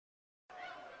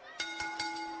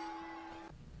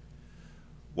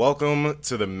Welcome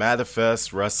to the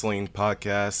Manifest Wrestling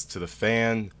Podcast, to the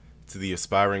fan, to the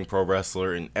aspiring pro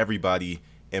wrestler, and everybody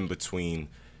in between.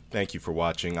 Thank you for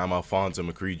watching. I'm Alfonso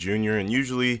McCree Jr., and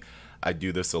usually I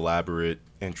do this elaborate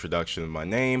introduction of my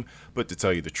name, but to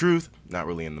tell you the truth, not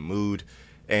really in the mood.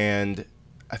 And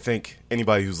I think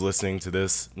anybody who's listening to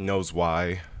this knows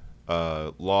why.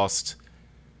 Lost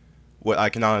what I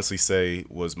can honestly say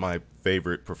was my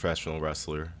favorite professional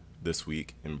wrestler this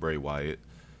week in Bray Wyatt.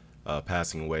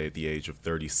 Passing away at the age of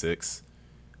 36.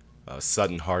 A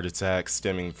sudden heart attack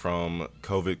stemming from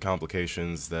COVID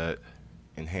complications that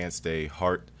enhanced a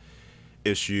heart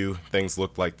issue. Things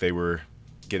looked like they were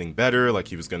getting better, like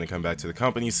he was going to come back to the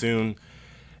company soon.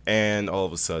 And all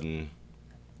of a sudden,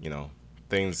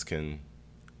 things can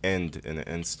end in an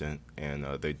instant, and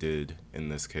they did in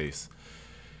this case.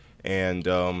 And,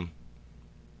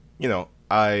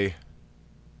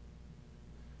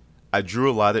 I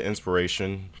drew a lot of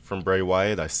inspiration from Bray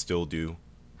Wyatt. I still do.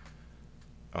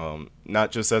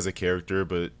 Not just as a character,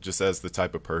 but just as the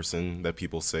type of person that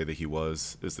people say that he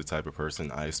was, is the type of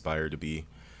person I aspire to be.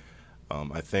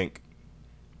 I think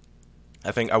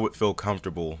I would feel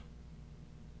comfortable.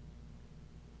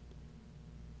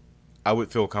 I would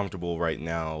feel comfortable right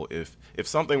now if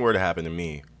something were to happen to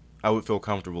me. I would feel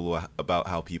comfortable about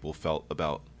how people felt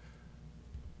about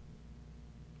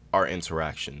our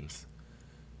interactions.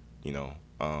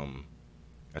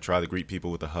 I try to greet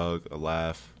people with a hug, a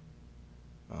laugh,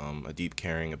 a deep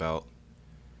caring about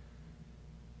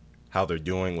how they're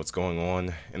doing, what's going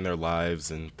on in their lives,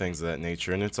 and things of that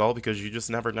nature. And it's all because you just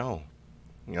never know.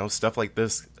 Stuff like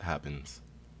this happens.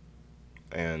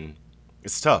 And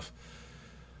it's tough.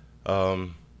 But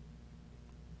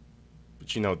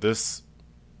this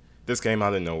came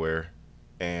out of nowhere.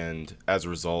 And as a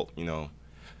result, the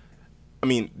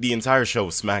entire show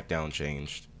of SmackDown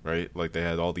changed. Right? Like, they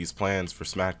had all these plans for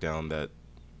SmackDown that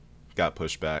got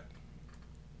pushed back.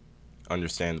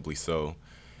 Understandably so.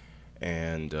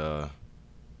 And,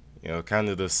 kind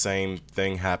of the same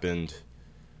thing happened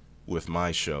with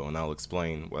my show, and I'll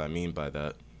explain what I mean by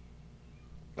that.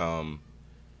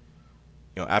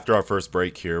 After our first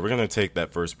break here, we're going to take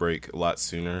that first break a lot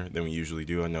sooner than we usually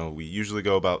do. I know we usually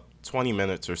go about 20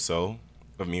 minutes or so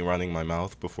of me running my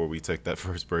mouth before we take that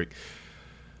first break.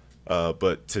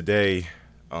 But today,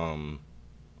 I'm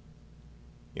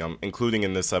including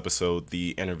in this episode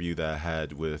the interview that I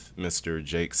had with Mr.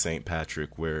 Jake St.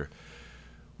 Patrick, where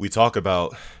we talk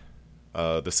about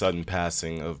the sudden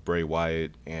passing of Bray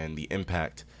Wyatt and the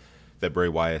impact that Bray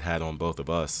Wyatt had on both of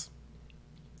us.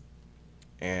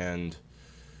 And,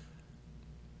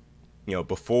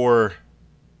 before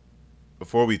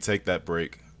we take that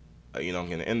break, I'm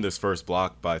going to end this first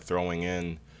block by throwing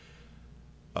in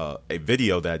a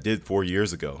video that I did 4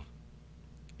 years ago.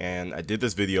 And I did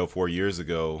this video 4 years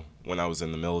ago when I was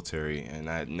in the military, and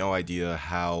I had no idea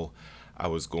how I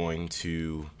was going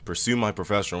to pursue my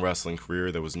professional wrestling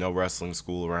career. There was no wrestling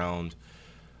school around.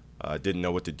 I didn't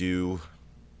know what to do.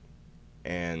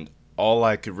 And all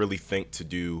I could really think to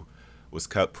do was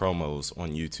cut promos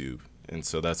on YouTube. And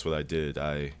so that's what I did.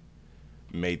 I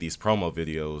made these promo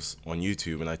videos on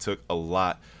YouTube, and I took a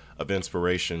lot of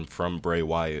inspiration from Bray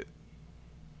Wyatt.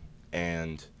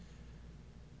 And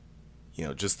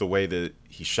just the way that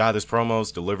he shot his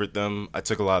promos, delivered them, I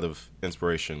took a lot of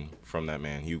inspiration from that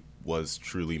man. He was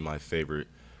truly my favorite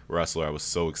wrestler. I was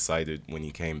so excited when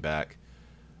he came back.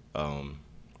 I'm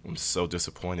so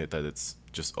disappointed that it's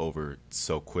just over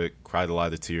so quick. Cried a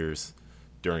lot of tears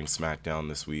during SmackDown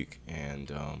this week,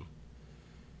 and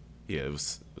it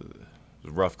was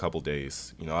a rough couple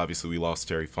days. Obviously we lost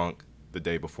Terry Funk the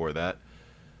day before that,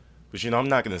 but I'm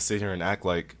not going to sit here and act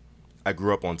like I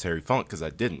grew up on Terry Funk, because I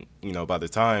didn't. By the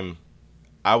time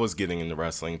I was getting into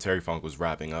wrestling, Terry Funk was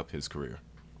wrapping up his career.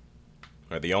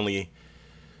 Right, the only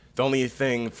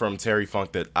thing from Terry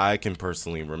Funk that I can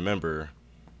personally remember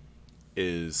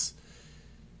is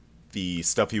the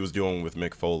stuff he was doing with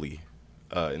Mick Foley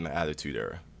in the Attitude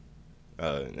Era.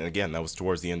 And again, that was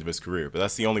towards the end of his career. But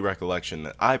that's the only recollection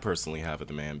that I personally have of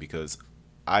the man, because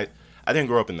I didn't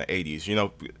grow up in the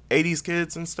 80s. 80s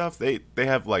kids and stuff, they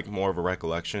have like more of a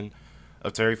recollection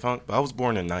of Terry Funk, but I was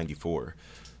born in 94.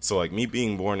 So like me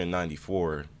being born in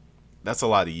 94, that's a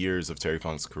lot of years of Terry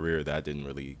Funk's career that I didn't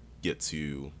really get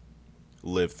to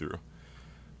live through.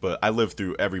 But I lived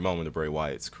through every moment of Bray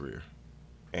Wyatt's career.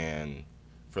 And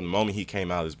from the moment he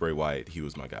came out as Bray Wyatt, he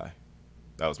was my guy.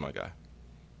 That was my guy.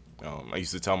 I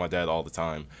used to tell my dad all the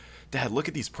time, Dad, look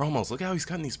at these promos. Look how he's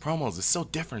cutting these promos. It's so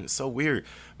different. It's so weird.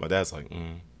 My dad's like,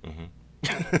 and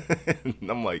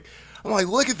I'm like,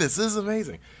 look at this. This is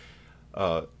amazing.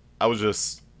 I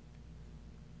was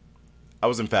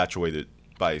infatuated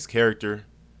by his character,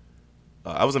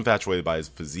 I was infatuated by his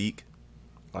physique.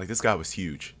 Like, this guy was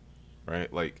huge,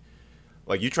 right? Like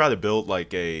you try to build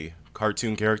like a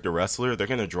cartoon character wrestler, they're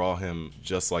gonna draw him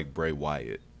just like Bray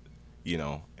Wyatt, you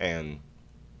know. And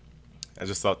I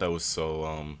just thought that was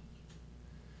so.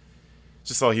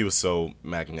 Just thought he was so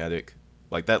magnetic.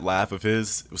 Like, that laugh of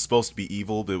his, it was supposed to be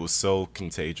evil, but it was so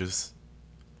contagious.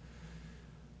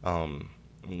 I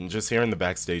mean, just hearing the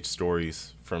backstage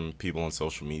stories from people on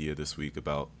social media this week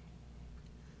about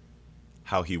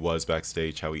how he was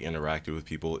backstage, how he interacted with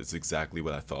people, is exactly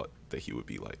what I thought that he would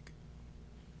be like.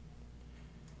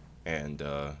 And,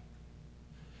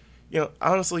 you know,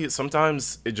 honestly,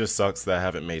 sometimes it just sucks that I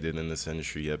haven't made it in this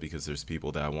industry yet, because there's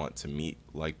people that I want to meet,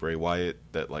 like Bray Wyatt,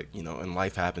 that, like, you know, and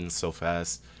life happens so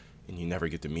fast, and you never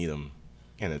get to meet them,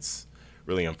 and it's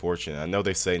really unfortunate. I know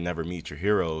they say never meet your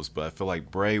heroes, but I feel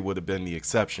like Bray would have been the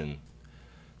exception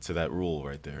to that rule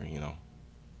right there, you know.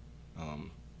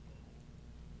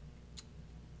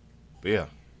 But yeah,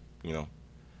 you know,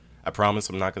 I promise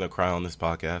I'm not going to cry on this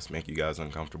podcast, make you guys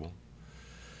uncomfortable.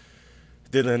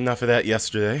 Did enough of that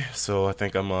yesterday, so I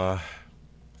think I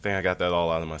got that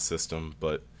all out of my system.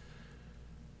 But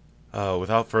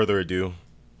without further ado,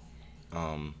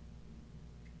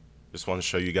 just want to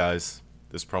show you guys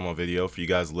this promo video for you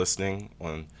guys listening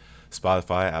on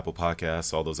Spotify, Apple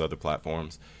Podcasts, all those other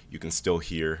platforms. You can still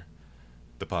hear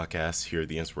the podcast, hear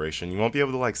the inspiration. You won't be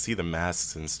able to like see the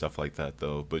masks and stuff like that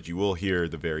though, but you will hear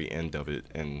the very end of it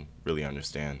and really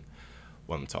understand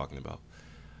what I'm talking about.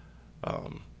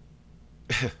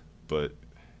 But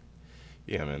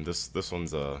yeah, man, this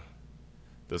one's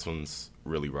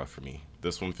really rough for me.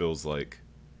 This one felt like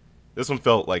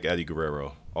Eddie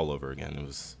Guerrero all over again. It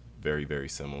was very, very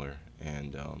similar,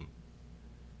 and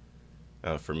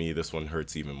for me, this one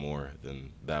hurts even more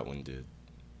than that one did.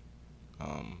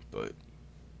 But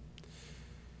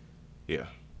yeah,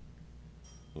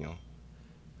 you know,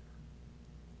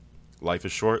 life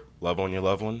is short. Love on your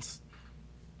loved ones.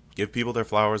 Give people their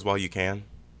flowers while you can.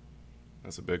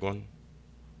 That's a big one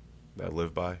that I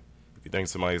live by. If you think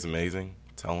somebody's amazing,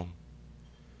 tell them.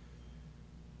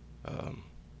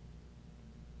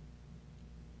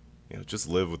 You know, just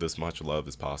live with as much love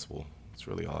as possible. That's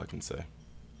really all I can say.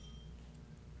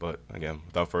 But again,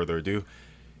 without further ado,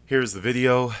 here's the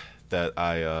video that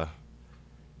I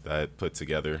put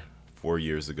together 4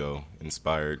 years ago,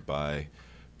 inspired by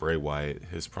Bray Wyatt,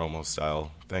 his promo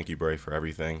style. Thank you, Bray, for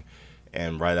everything.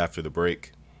 And right after the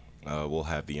break, we'll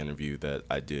have the interview that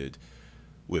I did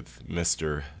with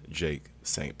Mr. Jake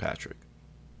St. Patrick.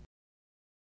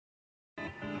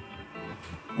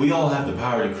 We all have the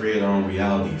power to create our own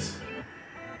realities.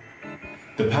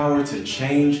 The power to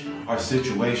change our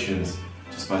situations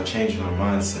just by changing our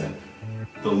mindset.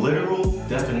 The literal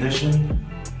definition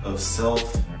of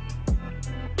self-made.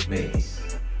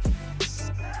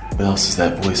 What else is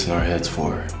that voice in our heads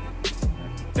for?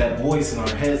 That voice in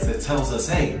our heads that tells us,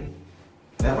 hey,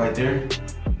 that right there,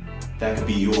 that could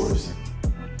be yours.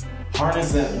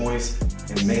 Harness that voice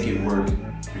and make it work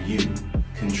for you.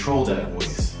 Control that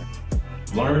voice.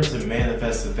 Learn to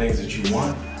manifest the things that you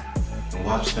want and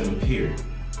watch them appear.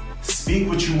 Speak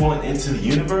what you want into the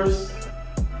universe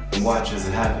and watch as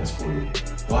it happens for you.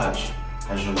 Watch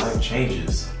as your life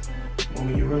changes. The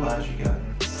moment you realize you got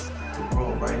the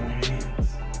world right in your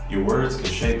hands. Your words can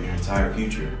shape your entire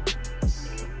future.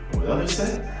 And what others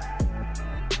say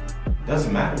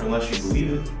doesn't matter unless you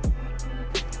believe it.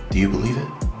 Do you believe it?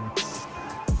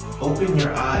 Open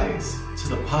your eyes to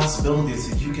the possibilities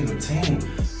that you can obtain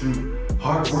through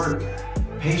hard work,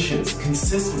 patience,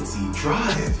 consistency,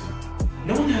 drive.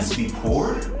 No one has to be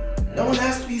poor. No one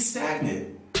has to be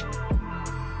stagnant.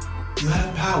 You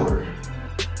have power.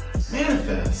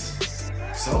 Manifest.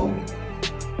 So,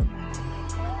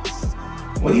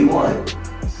 what do you want?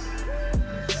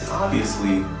 And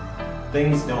obviously,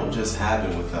 things don't just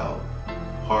happen without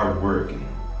hard work and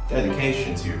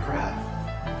dedication to your craft.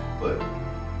 But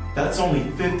that's only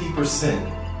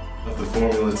 50% of the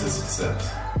formula to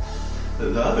success.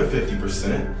 The other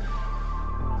 50%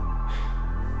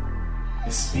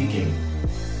 is speaking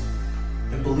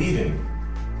and believing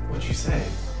what you say.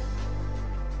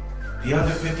 The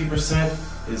other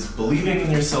 50% is believing in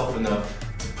yourself enough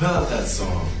to put out that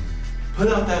song, put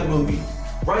out that movie,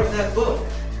 write that book,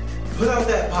 put out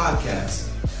that podcast.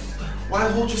 Why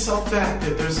hold yourself back?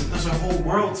 There's a whole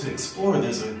world to explore.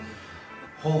 There's a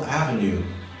whole avenue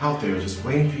out there just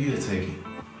waiting for you to take it.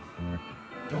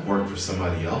 Don't work for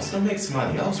somebody else. Don't make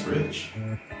somebody else rich.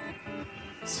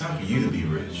 It's time for you to be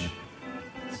rich.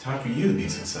 It's time for you to be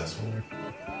successful.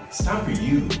 It's time for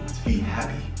you to be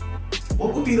happy.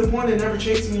 What would be the point of never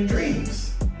chasing your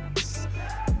dreams?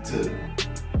 To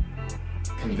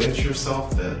convince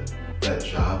yourself that that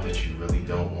job that you really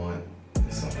don't want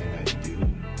is something that you do.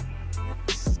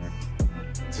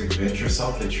 To convince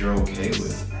yourself that you're okay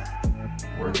with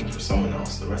working for someone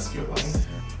else the rest of your life.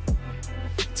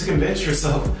 To convince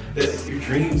yourself that your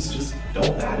dreams just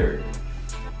don't matter.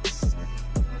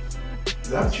 Is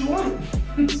that what you want?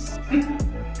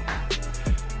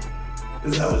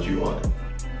 Is that what you want?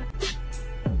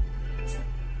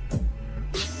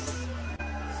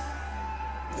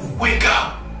 Wake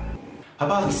up! How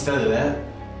about instead of that,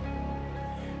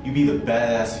 you be the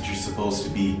badass that you're supposed to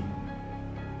be?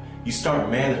 You start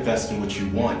manifesting what you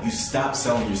want. You stop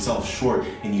selling yourself short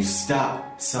and you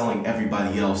stop selling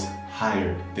everybody else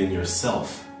higher than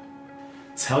yourself.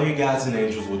 Tell your guides and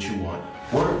angels what you want.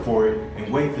 Work for it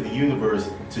and wait for the universe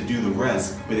to do the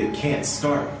rest, but it can't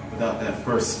start without that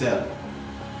first step.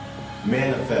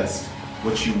 Manifest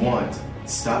what you want.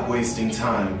 Stop wasting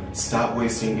time. Stop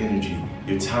wasting energy.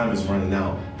 Your time is running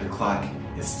out. The clock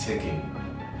is ticking.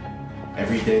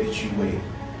 Every day that you wait,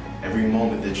 every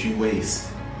moment that you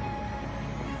waste,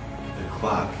 the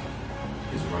clock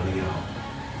is running out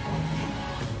on you.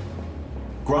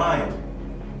 Grind.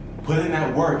 Put in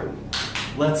that work.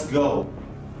 Let's go.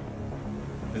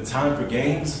 The time for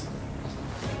games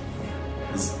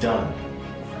is done.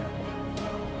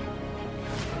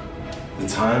 The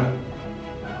time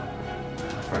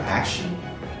for action,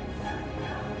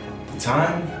 the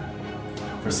time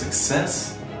for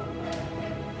success,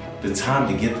 the time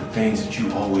to get the things that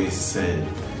you always said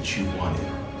that you wanted.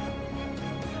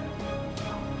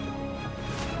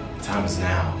 The time is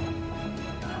now.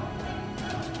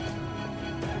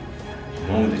 The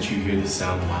moment that you hear the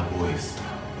sound of my voice,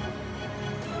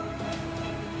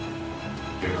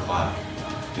 your clock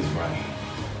is running.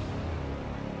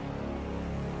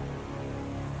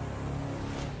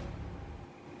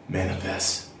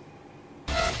 Manifest.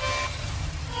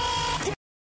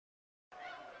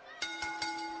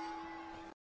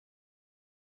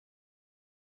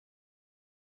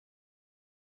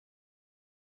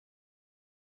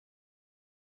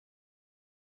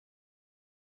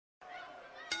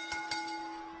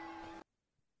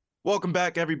 Welcome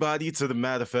back, everybody, to the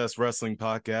Manifest Wrestling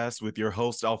Podcast with your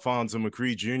host, Alfonso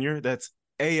McCree Jr. That's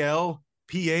ALPHONSOMCCRAEE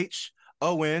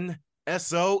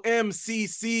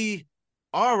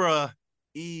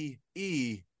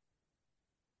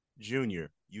Jr.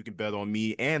 You can bet on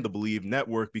me and the Believe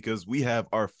Network because we have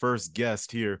our first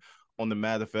guest here on the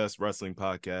Manifest Wrestling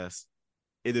Podcast.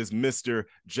 It is Mr.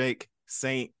 Jake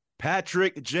St.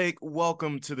 Patrick. Jake,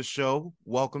 welcome to the show.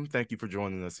 Welcome. Thank you for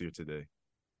joining us here today.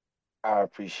 I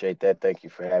appreciate that. Thank you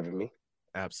for having me.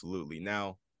 Absolutely.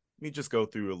 Now, let me just go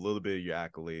through a little bit of your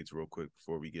accolades real quick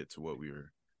before we get to what we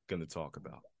were going to talk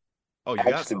about. Oh, you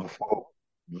got some?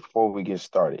 Before we get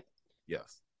started,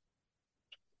 Yes.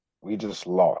 we just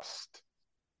lost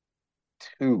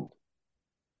two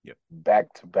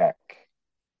back-to-back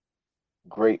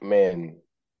great men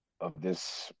of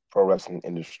this pro wrestling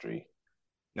industry.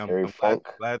 Now, Terry I'm Funk.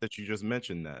 glad that you just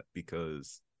mentioned that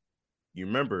because you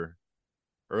remember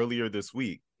earlier this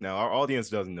week, now our audience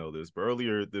doesn't know this, but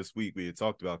earlier this week we had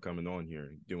talked about coming on here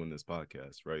and doing this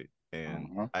podcast, right?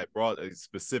 And I brought a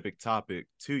specific topic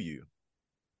to you.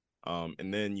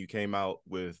 And then you came out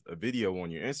with a video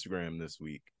on your Instagram this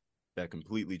week that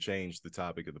completely changed the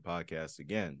topic of the podcast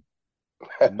again.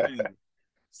 And then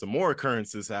some more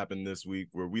occurrences happened this week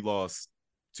where we lost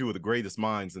two of the greatest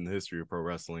minds in the history of pro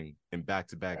wrestling in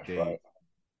back-to-back days. Right.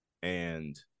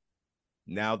 And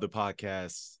now the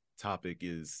podcast topic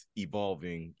is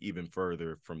evolving even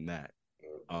further from that,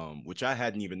 which I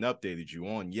hadn't even updated you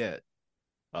on yet,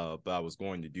 but I was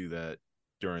going to do that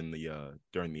during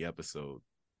the episode.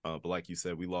 But like you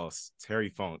said, we lost Terry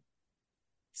Funk,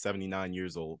 79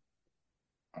 years old,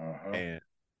 and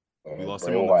we lost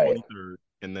Bray him on Wyatt. the 23rd,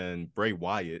 and then Bray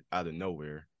Wyatt out of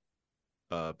nowhere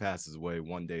passes away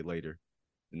one day later,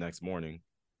 the next morning.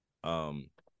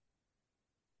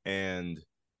 And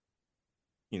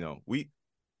you know, we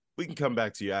can come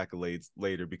back to your accolades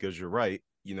later because you're right.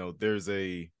 You know, there's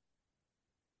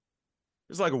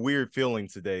like a weird feeling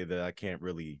today that I can't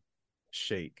really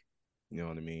shake. You know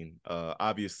what I mean?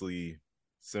 Obviously,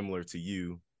 similar to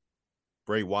you,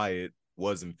 Bray Wyatt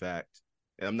was in fact,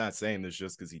 and I'm not saying this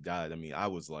just because he died. I mean, I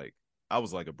was like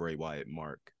a Bray Wyatt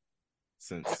mark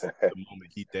since the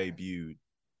moment he debuted.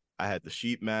 I had the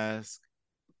sheep mask.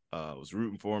 I was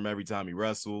rooting for him every time he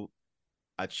wrestled.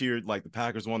 I cheered like the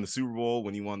Packers won the Super Bowl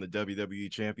when he won the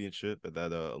WWE Championship at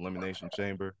that Elimination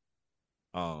Chamber.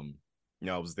 You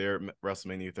know, I was there at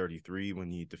WrestleMania 33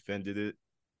 when he defended it.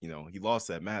 You know, he lost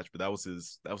that match, but that was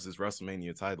his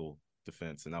WrestleMania title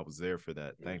defense, and I was there for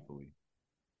that, thankfully.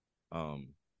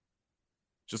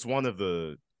 Just one of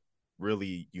the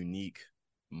really unique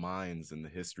minds in the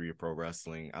history of pro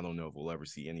wrestling. I don't know if we'll ever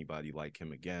see anybody like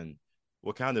him again.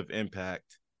 What kind of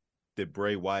impact did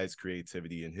Bray Wyatt's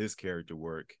creativity and his character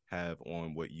work have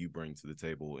on what you bring to the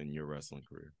table in your wrestling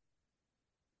career?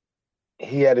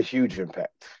 He had a huge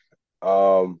impact.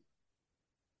 Um,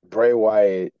 Bray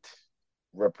Wyatt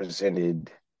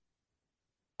represented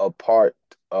a part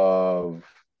of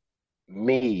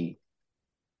me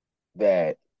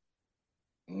that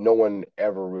no one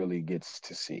ever really gets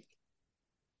to see.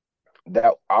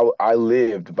 That I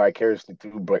lived vicariously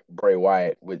through Bray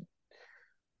Wyatt with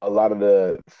a lot of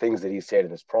the things that he said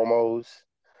in his promos,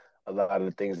 a lot of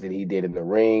the things that he did in the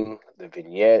ring, the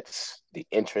vignettes, the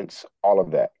entrance, all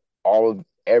of that. All of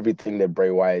everything that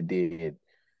Bray Wyatt did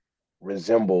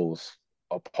resembles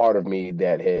a part of me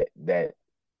that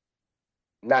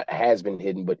not has been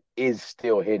hidden, but is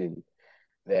still hidden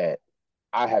that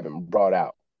I haven't brought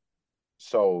out.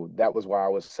 So that was why I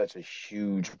was such a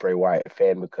huge Bray Wyatt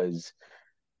fan because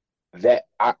that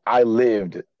I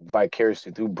lived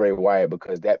vicariously through Bray Wyatt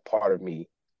because that part of me,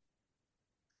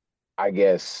 I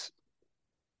guess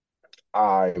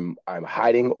I'm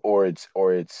hiding or it's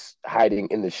hiding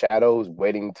in the shadows,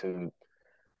 waiting to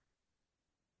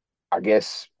I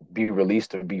guess be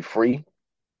released or be free.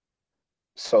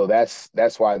 So that's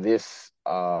why this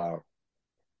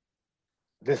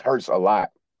hurts a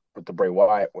lot with the Bray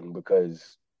Wyatt one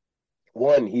because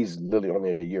one, he's literally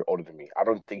only a year older than me. I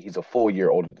don't think he's a full year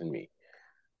older than me.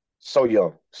 So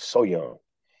young, so young.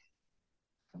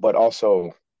 But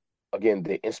also, again,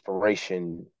 the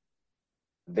inspiration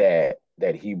that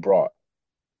he brought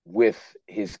with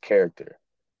his character,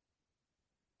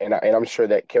 and I'm sure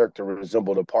that character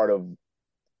resembled a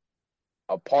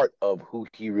part of who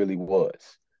he really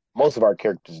was. Most of our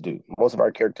characters do. Most of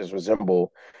our characters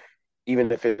resemble,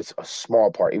 even if it's a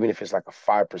small part, even if it's like a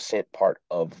 5% part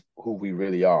of who we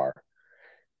really are.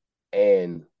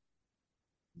 And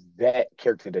that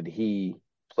character that he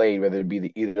played, whether it be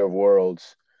the Eater of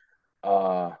Worlds,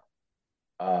 uh,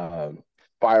 uh,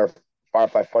 Fire,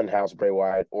 Firefly Funhouse, Bray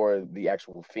Wyatt, or the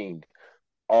actual Fiend,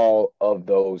 all of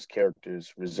those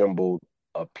characters resembled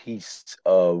a piece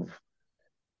of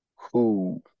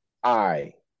who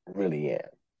I really am.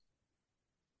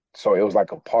 So it was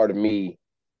like a part of me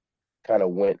kind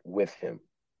of went with him.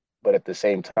 But at the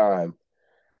same time,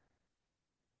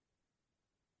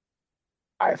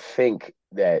 I think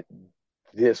that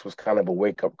this was kind of a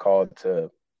wake up call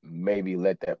to maybe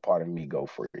let that part of me go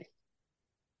free.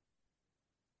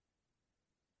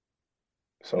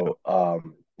 You know, So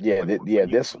yeah, when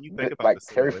yeah, when you think about like the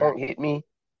similarity,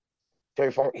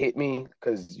 Terry Funk hit me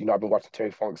because I've been watching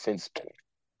Terry Funk since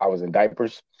I was in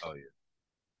diapers. oh yeah,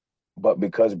 But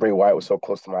because Bray Wyatt was so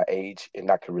close to my age and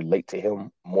I could relate to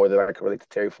him more than I could relate to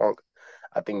Terry Funk,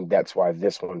 I think that's why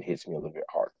this one hits me a little bit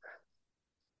harder.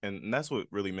 and that's what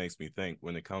really makes me think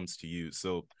when it comes to you.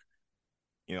 So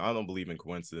I don't believe in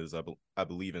coincidence. I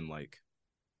believe in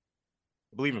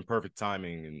perfect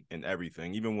timing and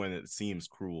everything, even when it seems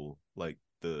cruel. Like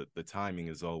the timing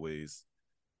is always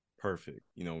perfect.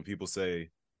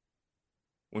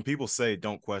 When people say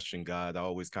don't question God, I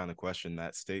always kind of question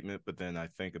that statement, but then I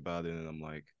think about it and I'm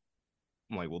like,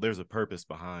 well, there's a purpose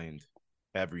behind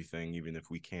everything, even if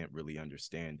we can't really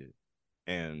understand it.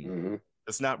 And Mm-hmm.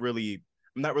 it's not really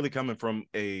I'm not really coming from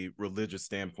a religious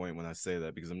standpoint when I say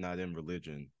that because I'm not in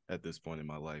religion at this point in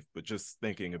my life, but just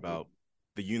thinking about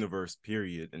the universe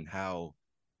period and how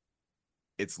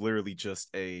it's literally just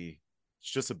a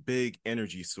big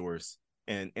energy source,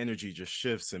 and energy just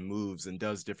shifts and moves and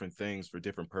does different things for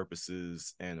different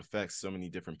purposes and affects so many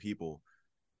different people.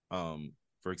 um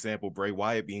for example, Bray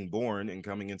Wyatt being born and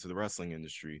coming into the wrestling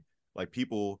industry, like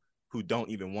people who don't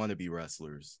even want to be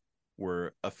wrestlers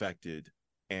were affected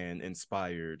and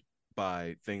inspired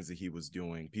by things that he was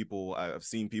doing. I've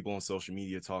seen people on social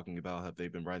media talking about how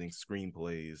they've been writing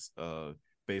screenplays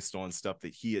based on stuff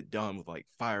that he had done with like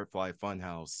Firefly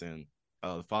Funhouse and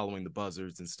following the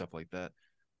buzzards and stuff like that.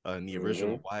 In the Mm-hmm.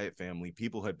 original Wyatt family,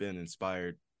 people had been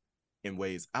inspired in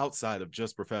ways outside of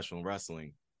just professional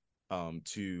wrestling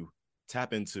to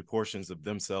tap into portions of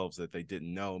themselves that they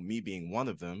didn't know. Me being one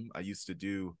of them, I used to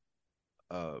do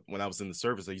when I was in the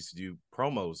service, I used to do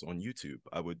promos on YouTube.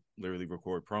 I would literally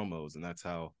record promos, and that's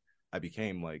how I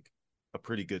became like a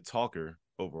pretty good talker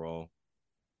overall.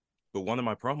 But one of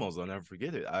my promos, I'll never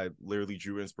forget it. I literally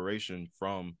drew inspiration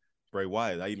from Bray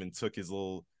Wyatt. I even took his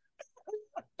little,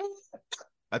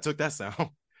 I took that sound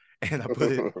and I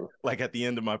put it like at the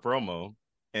end of my promo,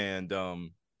 and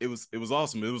it was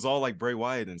awesome. It was all like Bray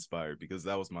Wyatt inspired because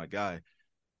that was my guy.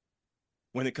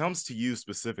 When it comes to you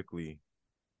specifically,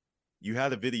 you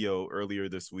had a video earlier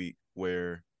this week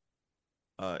where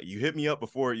You hit me up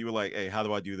before. You were like, "Hey, how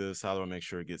do I do this? How do I make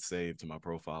sure it gets saved to my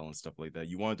profile and stuff like that?"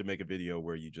 You wanted to make a video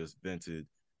where you just vented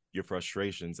your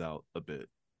frustrations out a bit,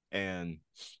 and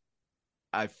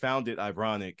I found it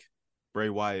ironic. Bray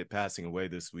Wyatt passing away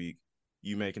this week,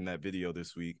 you making that video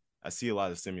this week. I see a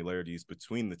lot of similarities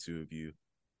between the two of you,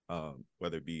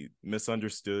 whether it be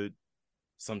misunderstood,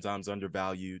 sometimes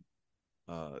undervalued,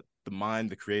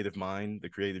 the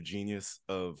creative genius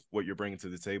of what you're bringing to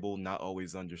the table, not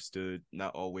always understood,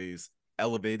 not always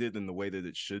elevated in the way that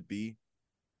it should be.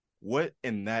 What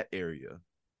in that area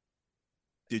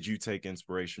did you take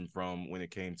inspiration from when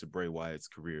it came to Bray Wyatt's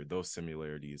career? Those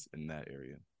similarities in that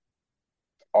area.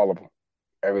 All of them,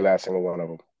 every last single one of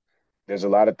them. There's a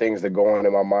lot of things that go on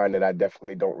in my mind that I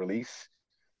definitely don't release.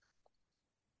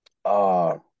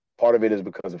 Uh, Part of it is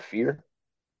because of fear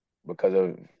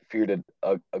that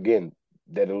again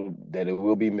that it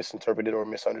will be misinterpreted or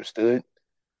misunderstood,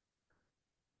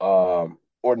 or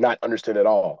not understood at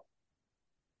all.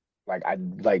 Like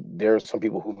there are some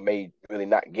people who may really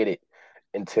not get it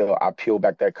until I peel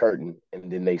back that curtain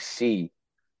and then they see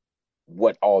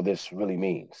what all this really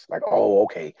means. Like, oh,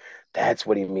 okay, that's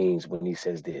what he means when he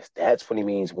says this. That's what he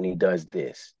means when he does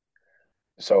this.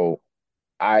 So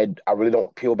I really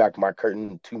don't peel back my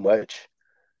curtain too much.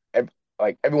 Ev-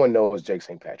 like everyone knows Jake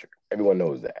St. Patrick. Everyone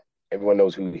knows that. Everyone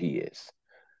knows who he is.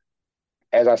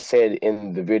 As I said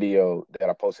in the video that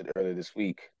I posted earlier this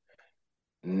week,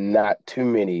 not too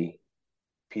many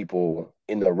people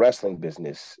in the wrestling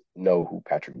business know who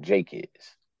Patrick Jake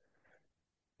is.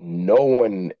 No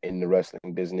one in the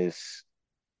wrestling business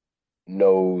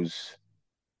knows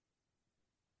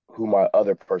who my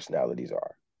other personalities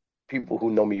are. People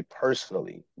who know me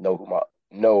personally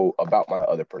know about my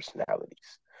other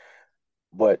personalities.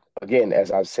 But again,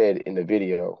 as I've said in the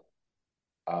video,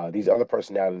 these other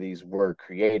personalities were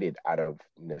created out of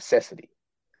necessity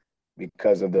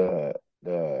because of the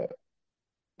the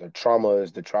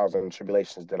traumas, the trials and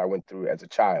tribulations that I went through as a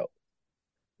child,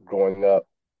 growing up,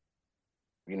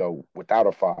 without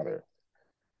a father,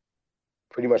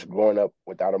 pretty much growing up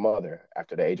without a mother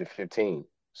after the age of 15.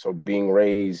 So being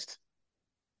raised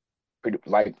pretty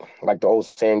like the old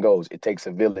saying goes, it takes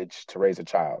a village to raise a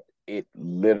child.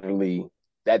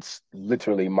 That's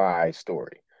literally my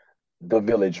story. The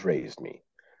village raised me.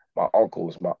 My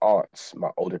uncles, my aunts,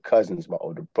 my older cousins, my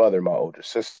older brother, my older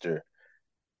sister,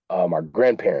 my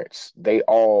grandparents, they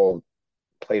all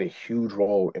played a huge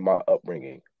role in my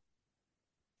upbringing.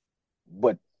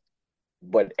 But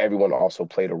everyone also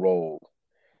played a role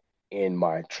in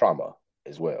my trauma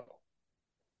as well.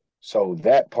 So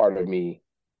that part of me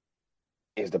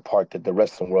is the part that the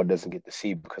wrestling world doesn't get to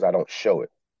see because I don't show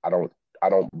it. I don't I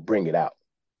don't bring it out.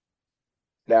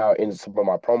 Now in some of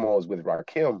my promos with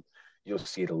Rakim, you'll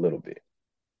see it a little bit.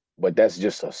 But that's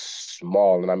just a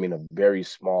small, and I mean a very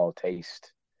small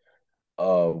taste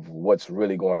of what's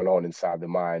really going on inside the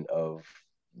mind of,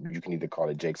 you can either call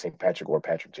it Jake St. Patrick or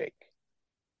Patrick Jake.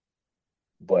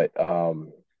 But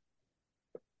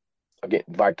again,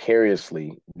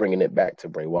 vicariously bringing it back to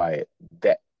Bray Wyatt,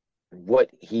 that what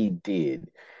he did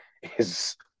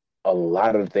is a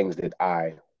lot of the things that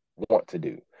I want to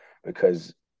do,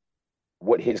 because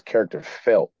what his character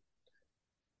felt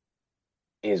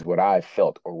is what I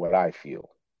felt or what I feel.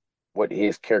 What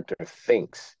his character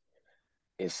thinks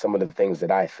is some of the things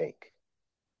that I think.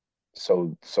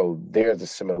 So there's the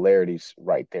similarities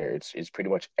right there. It's pretty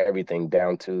much everything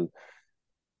down to,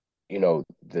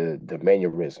 the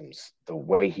mannerisms, the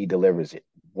way he delivers it,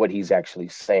 what he's actually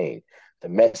saying, the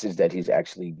message that he's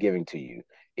actually giving to you.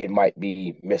 It might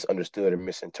be misunderstood or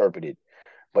misinterpreted,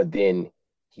 but then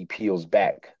he peels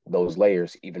back those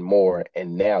layers even more,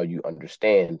 and now you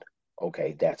understand,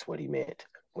 okay, that's what he meant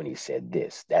when he said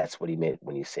this. That's what he meant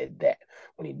when he said that.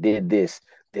 When he did this,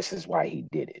 this is why he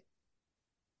did it.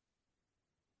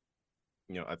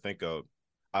 I think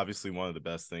obviously one of the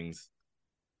best things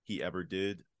he ever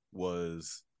did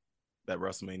was that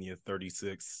WrestleMania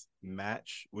 36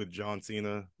 match with John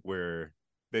Cena, where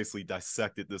basically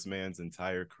dissected this man's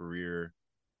entire career.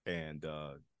 And,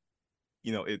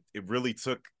 it really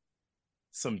took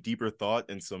some deeper thought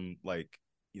and some, like,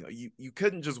 you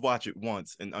couldn't just watch it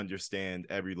once and understand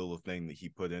every little thing that he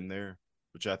put in there,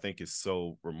 which I think is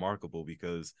so remarkable,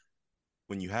 because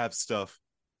when you have stuff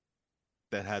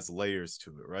that has layers to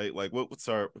it, right? Like what's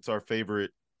our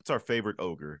favorite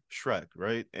ogre? Shrek,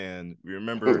 right? And we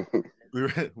remember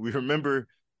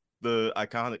the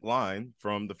iconic line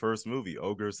from the first movie,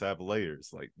 ogres have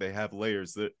layers. Like they have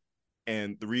layers that,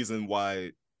 and the reason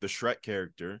why the Shrek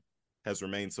character has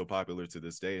remained so popular to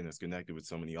this day and has connected with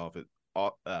so many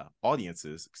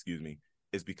audiences, excuse me,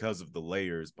 is because of the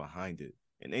layers behind it.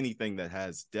 And anything that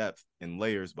has depth and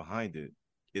layers behind it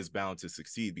is bound to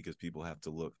succeed because people have to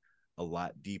look a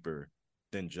lot deeper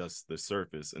than just the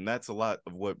surface. And that's a lot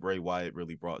of what Bray Wyatt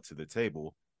really brought to the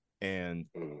table. And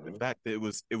the Mm-hmm. fact that it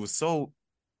was so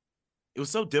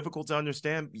difficult to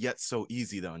understand, yet so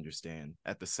easy to understand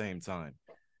at the same time.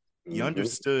 You Mm-hmm.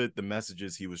 understood the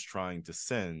messages he was trying to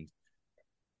send,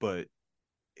 but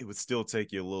it would still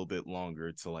take you a little bit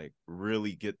longer to like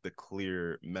really get the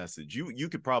clear message. You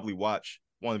could probably watch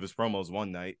one of his promos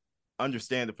one night,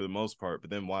 understand it for the most part, but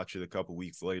then watch it a couple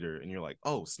weeks later and you're like,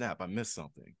 "Oh, snap, I missed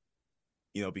something."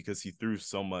 Because he threw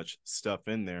so much stuff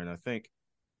in there, and I think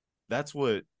that's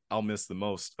what I'll miss the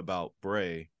most about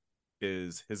Bray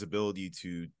is his ability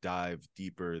to dive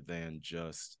deeper than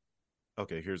just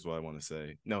okay, here's what I want to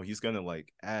say. No, he's going to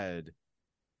like add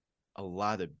a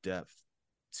lot of depth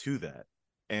to that.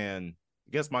 And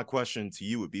I guess my question to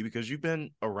you would be because you've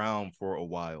been around for a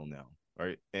while now,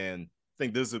 right? And I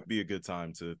think this would be a good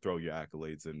time to throw your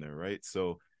accolades in there, right?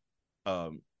 So,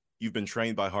 um, you've been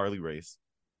trained by Harley Race.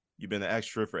 You've been an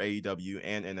extra for AEW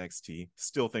and NXT.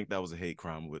 Still think that was a hate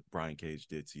crime what Brian Cage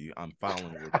did to you. I'm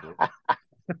filing a report.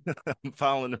 I'm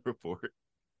filing a report.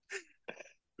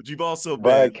 But you've also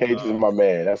Brian been Cage is my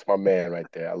man. That's my man right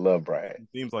there. I love Brian.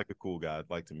 he seems like a cool guy. I'd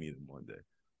like to meet him one day.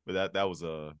 But that was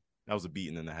a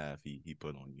beating and a half he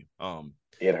put on you.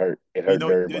 It hurt. It You hurt know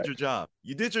you very did your much. job.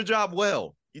 You did your job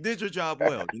well. You did your job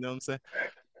well. You know what I'm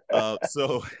saying?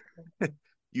 So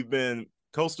you've been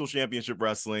Coastal Championship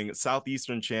Wrestling,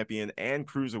 Southeastern Champion, and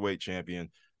Cruiserweight Champion.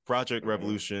 Project Mm-hmm.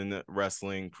 Revolution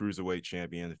Wrestling Cruiserweight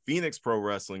Champion, Phoenix Pro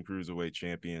Wrestling Cruiserweight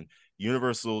Champion,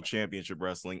 Universal Championship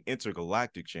Wrestling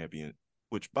Intergalactic Champion,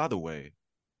 which, by the way,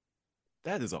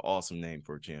 that is an awesome name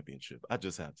for a championship. I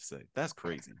just have to say, that's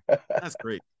crazy. That's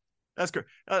great. That's great.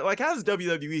 Like, how does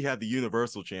WWE have the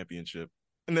Universal Championship,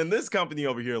 and then this company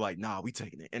over here, like, nah, we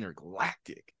taking the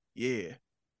Intergalactic. Yeah,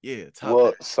 yeah, top that.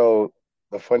 Well, so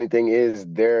the funny thing is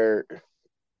their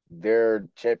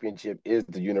championship is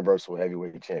the Universal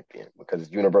Heavyweight Champion because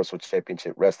it's Universal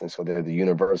Championship Wrestling, so they're the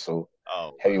Universal Oh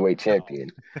well. Heavyweight Champion.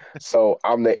 So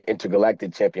I'm the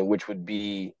Intergalactic Champion, which would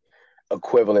be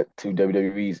equivalent to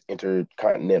WWE's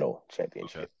Intercontinental Okay,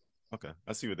 Championship. okay.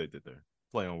 I see what they did there.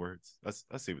 Play on words.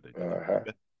 I see what they did there.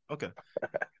 Uh-huh. Okay, okay.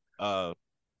 Uh,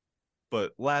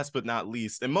 but last but not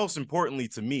least, and most importantly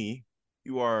to me,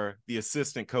 you are the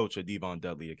assistant coach at Devon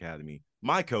Dudley Academy.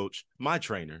 My coach, my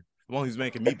trainer, the one who's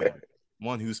making me better,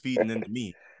 one who's feeding into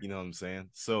me. You know what I'm saying?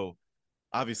 So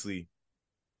obviously,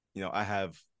 I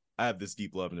have this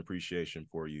deep love and appreciation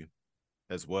for you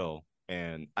as well.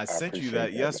 And I I sent you appreciate that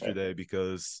that, man. yesterday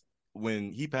because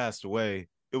when he passed away,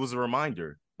 it was a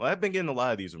reminder. Well, I've been getting a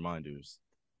lot of these reminders,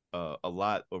 a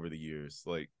lot over the years.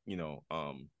 Like,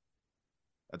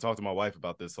 I talk to my wife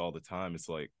about this all the time. It's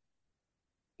like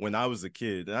when I was a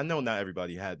kid, and I know not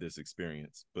everybody had this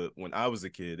experience, but when I was a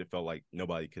kid, it felt like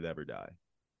nobody could ever die,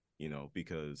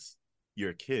 because you're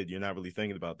a kid, you're not really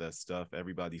thinking about that stuff.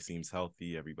 Everybody seems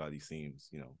healthy, everybody seems,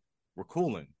 we're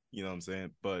cooling, you know what I'm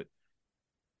saying? But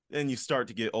then you start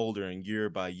to get older, and year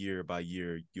by year by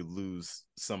year, you lose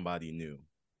somebody new.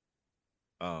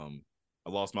 I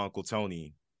lost my uncle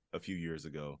Tony a few years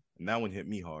ago, and that one hit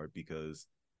me hard because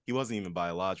he wasn't even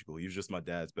biological. He was just my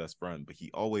dad's best friend, but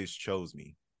he always chose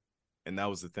me. And that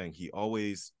was the thing. He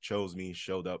always chose me,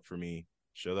 showed up for me,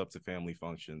 showed up to family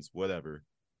functions, whatever.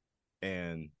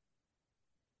 And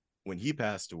when he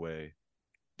passed away,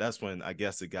 that's when I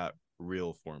guess it got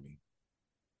real for me.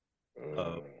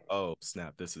 Of Mm. oh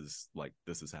snap, this is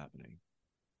happening.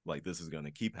 Like this is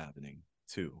gonna keep happening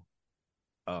too.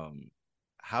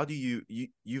 How do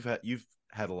you've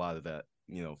had a lot of that,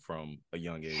 from a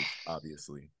young age,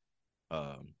 obviously.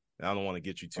 And I don't want to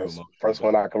get you too First, emotional, first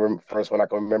but one I can first one I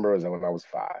can remember was when I was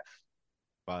 5.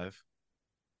 five.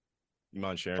 You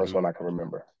mind sharing First who one I can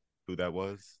remember. who that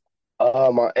was?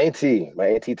 My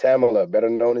auntie Tamala, better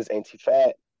known as Auntie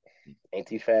Fat,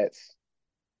 Auntie Fats.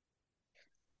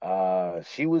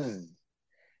 She was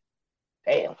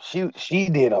damn. She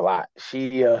did a lot. She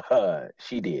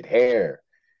did hair.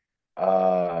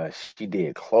 She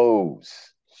did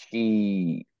clothes.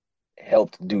 She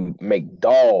helped make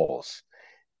dolls.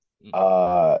 Mm,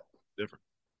 Uh, different.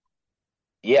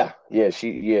 yeah.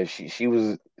 She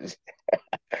was.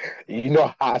 You know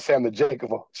how I say I'm the jack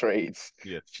of all trades.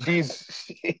 Yeah. She,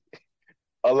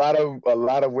 a lot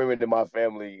of women in my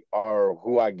family are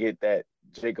who I get that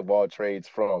Jake of all trades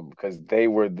from because they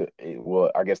were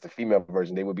I guess the female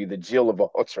version, they would be the Jill of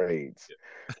all trades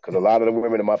because a lot of the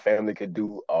women in my family could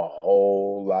do a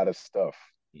whole lot of stuff.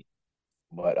 Mm.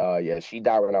 But yeah, she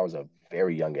died when I was a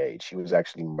very young age. She was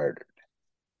actually murdered.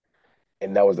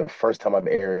 and that was the first time I've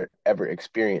ever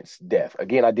experienced death.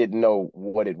 Again, I didn't know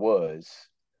what it was,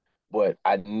 but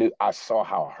I saw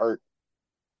how hurt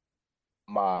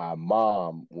my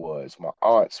mom was, my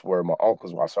aunts were, my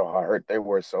uncles were. I saw how hurt they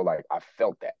were. So like I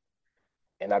felt that.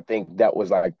 And I think that was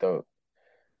like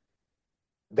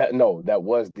that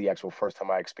was the actual first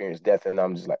time I experienced death. And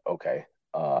I'm just like, okay,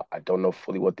 I don't know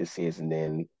fully what this is. And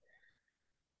then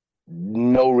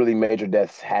no really major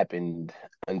deaths happened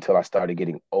until I started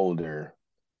getting older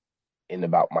in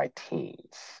about my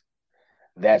teens.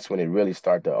 That's when it really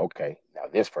started to, okay, now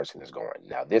this person is going,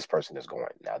 now this person is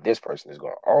going, now this person is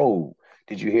going. Oh,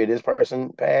 did you hear this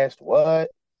person passed?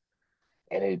 What?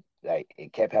 And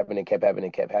it kept happening, kept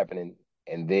happening, kept happening.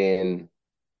 And then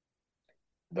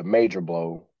the major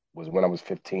blow was when I was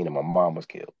 15 and my mom was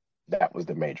killed. That was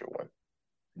the major one.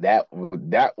 That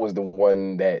was the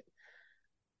one that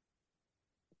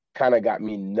kind of got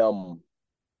me numb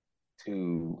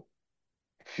to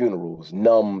funerals,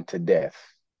 numb to death,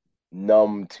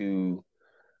 numb to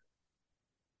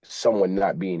someone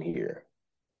not being here.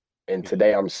 And You know,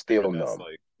 today I'm I figure still that's numb.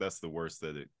 like that's the worst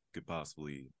that it could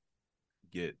possibly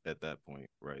get at that point,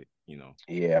 right? You know.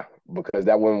 Yeah, because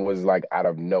that one was like out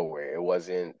of nowhere. It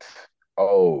wasn't,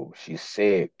 oh, she's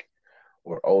sick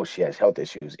or oh, she has health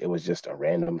issues. It was just a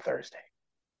random Thursday.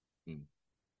 Mm.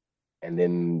 And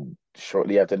then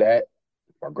shortly after that,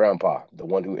 my grandpa, the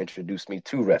one who introduced me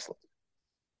to wrestling,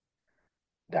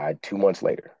 died 2 months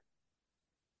later.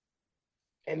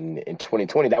 And in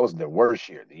 2020, that was the worst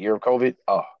year, the year of COVID.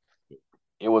 Oh,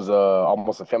 it was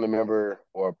almost a family member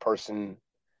or a person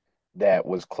that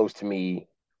was close to me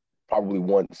probably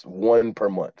one per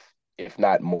month, if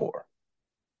not more.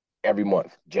 Every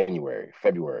month, January,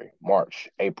 February, March,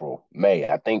 April, May.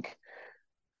 I think,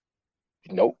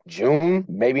 nope, June,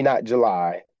 maybe not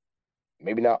July,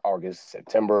 maybe not August,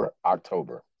 September,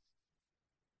 October.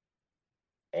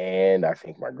 And I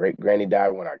think my great granny died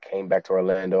when I came back to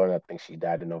Orlando, and I think she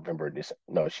died in November.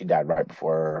 No, she died right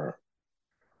before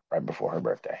her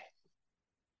birthday.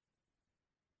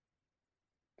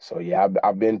 So yeah,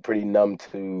 I've been pretty numb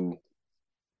to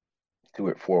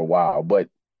it for a while, but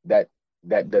that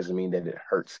that doesn't mean that it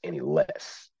hurts any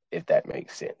less, if that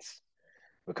makes sense,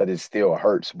 because it still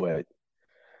hurts. But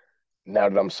now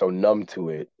that I'm so numb to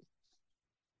it,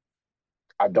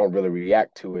 I don't really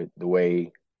react to it the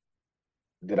way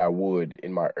that I would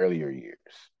in my earlier years,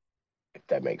 if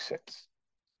that makes sense.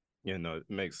 Yeah, no, it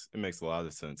makes a lot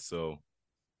of sense. So,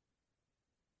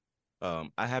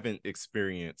 I haven't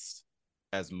experienced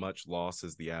as much loss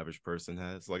as the average person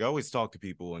has. Like I always talk to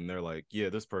people and they're like, "Yeah,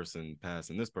 this person passed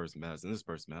and this person passed and this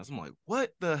person passed." I'm like,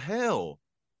 "What the hell?"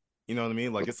 You know what I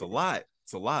mean? Like it's a lot.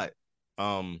 It's a lot.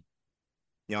 Um,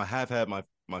 I have had my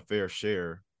fair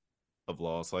share of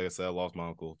loss. Like I said, I lost my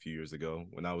uncle a few years ago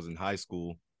when I was in high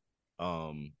school.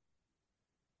 Um,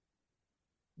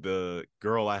 the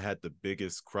girl I had the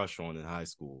biggest crush on in high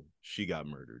school, she got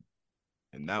murdered,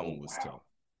 and that one Oh was wow.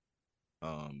 tough.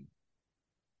 Um,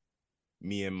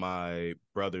 Me and my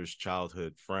brother's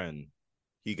childhood friend,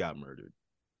 he got murdered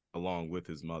along with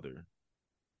his mother.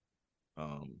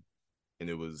 Um, and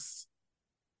it was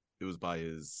by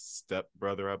his step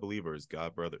brother, I believe, or his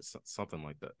god brother, something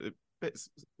like that. It's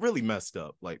really messed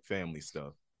up, like family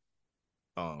stuff.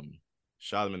 Um,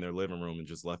 Shot him in their living room and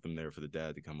just left him there for the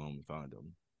dad to come home and find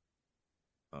him.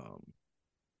 Um,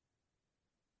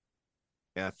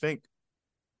 and I think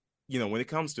when it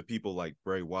comes to people like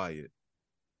Bray Wyatt,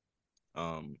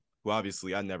 who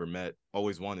obviously I never met,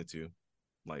 always wanted to.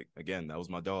 Like again, that was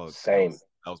my dog. That Same, was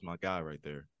that was my guy right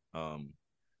there.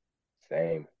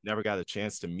 same. Never got a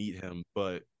chance to meet him,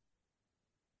 but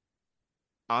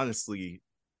honestly,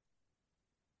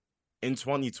 in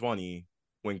 2020,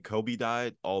 when Kobe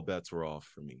died, all bets were off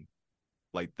for me.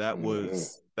 Like that Hmm.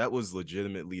 was that was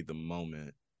legitimately the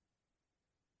moment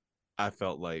I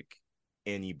felt like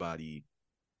anybody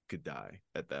could die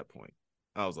at that point.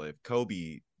 I was like, if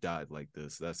Kobe died like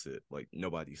this, that's it. Like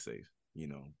nobody's safe,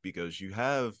 because you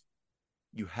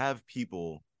have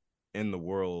people in the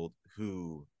world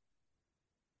who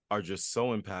are just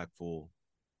so impactful,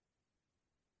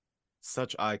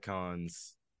 such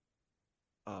icons,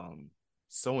 um,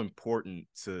 so important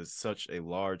to such a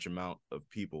large amount of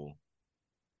people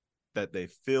that they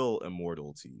feel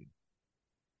immortal to you.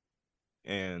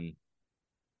 And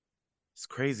it's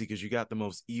crazy because you got the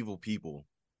most evil people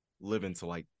living to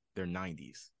like their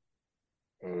 90s,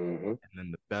 Hmm. and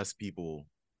then the best people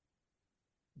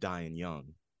dying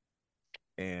young.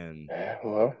 And Yeah,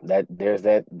 well,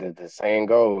 the saying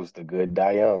goes, the good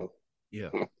die young. yeah,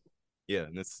 yeah,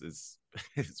 and it's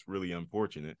it's really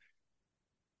unfortunate.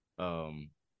 Um,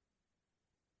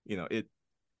 it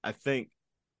I think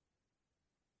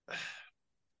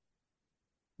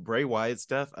Bray Wyatt's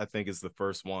death, I think, is the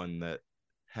first one that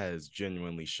has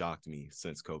genuinely shocked me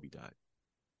since Kobe died.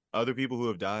 Other people who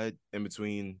have died in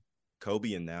between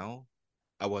Kobe and now,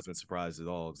 I wasn't surprised at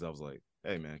all because I was like,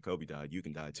 hey man, Kobe died, you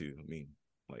can die too. I mean,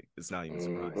 like it's not even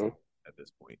surprising Hmm. at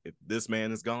this point. If this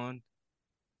man is gone,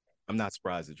 I'm not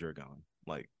surprised that you're gone.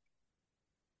 Like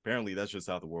apparently that's just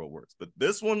how the world works. But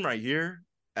this one right here,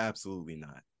 absolutely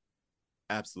not.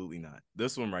 Absolutely not.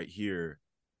 This one right here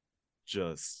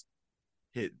just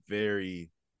hit very,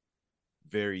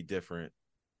 very different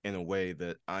in a way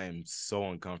that I am so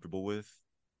uncomfortable with.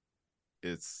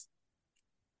 It's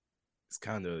it's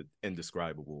kind of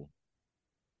indescribable.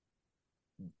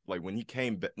 Like when he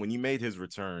came back, when he made his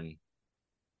return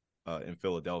in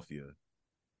Philadelphia.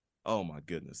 Oh my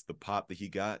goodness, the pop that he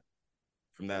got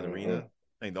from that Hmm. arena.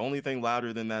 I think the only thing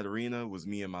louder than that arena was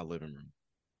me in my living room.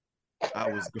 I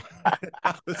was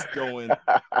I was going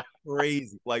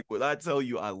crazy. Like when I tell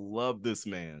you I love this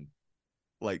man,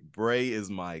 like Bray is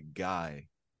my guy.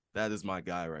 That is my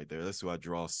guy right there. That's who I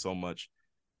draw so much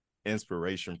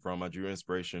inspiration from. I drew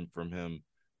inspiration from him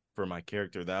for my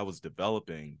character that I was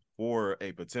developing for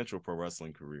a potential pro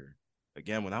wrestling career.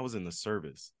 Again, when I was in the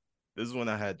service, this is when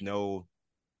I had no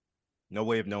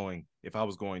way of knowing if I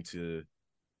was going to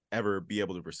ever be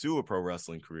able to pursue a pro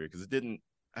wrestling career because I didn't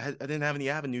have any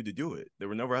avenue to do it. There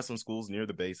were no wrestling schools near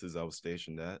the bases I was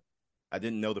stationed at. I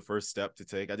didn't know the first step to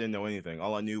take. I didn't know anything.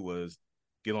 All I knew was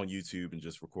get on YouTube and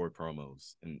just record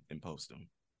promos and post them.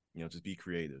 You know, just be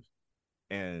creative.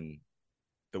 And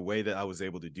the way that I was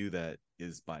able to do that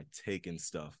is by taking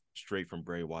stuff straight from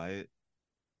Bray Wyatt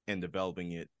and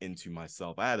developing it into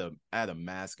myself. I had a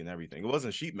mask and everything. It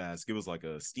wasn't a sheep mask, it was like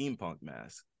a steampunk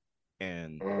mask.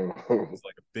 And Hmm. it's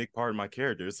like a big part of my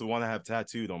character. It's the one I have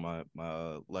tattooed on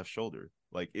my left shoulder.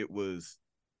 Like it was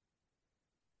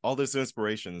all this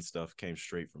inspiration and stuff came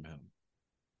straight from him.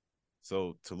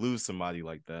 So to lose somebody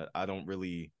like that, I don't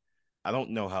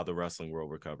know how the wrestling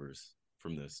world recovers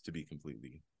from this, to be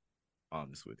completely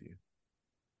honest with you.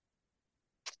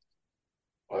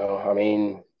 Well, I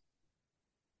mean,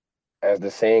 as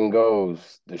the saying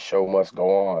goes, the show must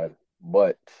go on,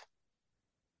 but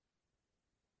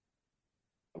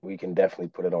we can definitely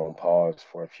put it on pause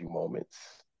for a few moments,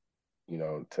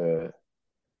 to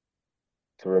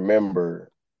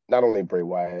remember not only Bray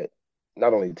Wyatt,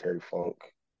 not only Terry Funk,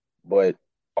 but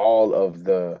all of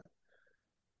the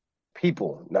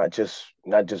people, not just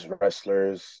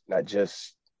wrestlers, not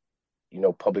just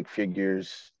public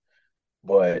figures,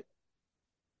 but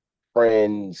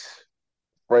friends,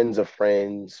 friends of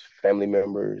friends, family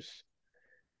members.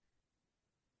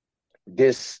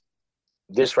 This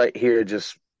this right here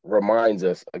just reminds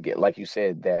us again, like you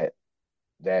said, that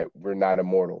we're not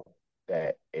immortal.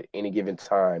 That at any given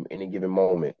time, any given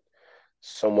moment,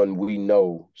 someone we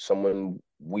know, someone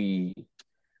we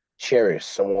cherish,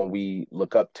 someone we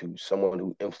look up to, someone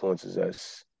who influences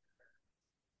us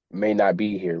may not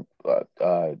be here.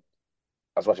 I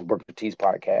was watching Booker T's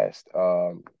podcast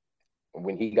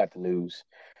when he got the news,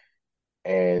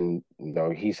 and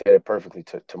he said it perfectly.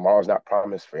 Tomorrow's not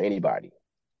promised for anybody.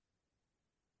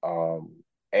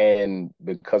 And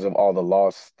because of all the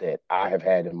loss that I have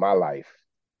had in my life,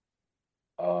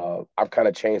 I've kind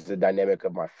of changed the dynamic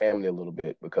of my family a little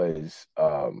bit because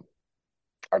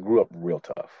I grew up real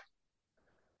tough.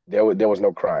 There was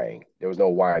no crying, there was no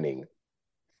whining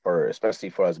for especially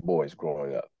for us boys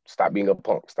growing up. Stop being a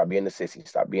punk, stop being a sissy,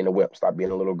 stop being a wimp, stop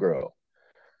being a little girl.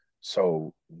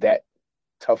 So that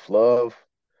tough love,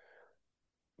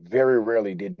 very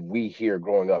rarely did we hear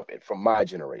growing up from my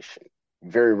generation.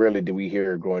 Very rarely did we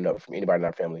hear growing up from anybody in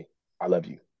our family, I love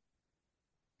you.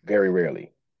 Very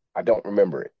rarely. I don't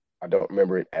remember it. I don't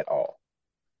remember it at all.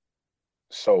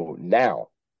 So now,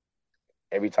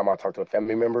 every time I talk to a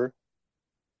family member,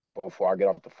 before I get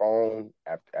off the phone,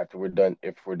 after we're done,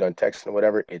 if we're done texting or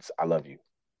whatever, it's I love you.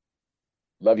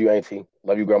 Love you, auntie.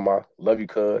 Love you, grandma. Love you,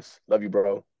 cuz. Love you,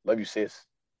 bro. Love you, sis.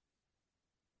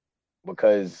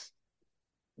 Because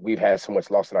we've had so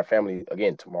much loss in our family.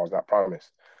 Again, tomorrow's not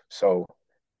promised. So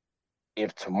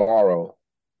if tomorrow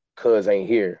cuz ain't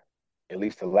here, at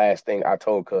least the last thing I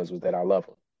told cuz was that I love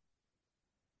him.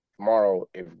 Tomorrow,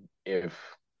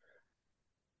 if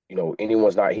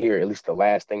anyone's not here, at least the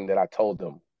last thing that I told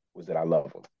them was that I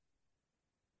love them.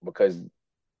 Because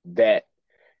that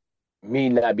me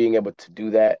not being able to do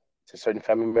that to certain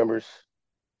family members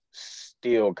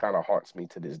still kind of haunts me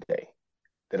to this day.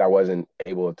 That I wasn't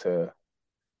able to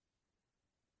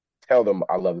tell them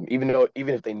I love them, even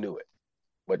if they knew it.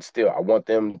 But still, I want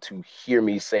them to hear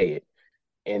me say it,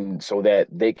 and so that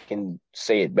they can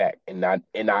say it back. And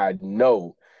I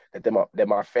know that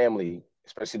my family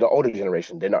especially the older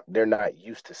generation. They're not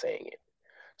used to saying it.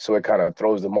 So it kind of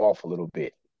throws them off a little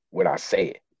bit when I say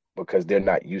it because they're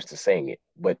not used to saying it.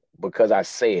 But because I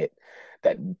say it,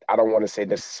 that I don't want to say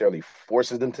necessarily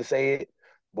forces them to say it,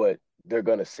 but they're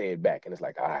gonna say it back. And it's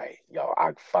like, all right, y'all,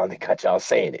 I finally got y'all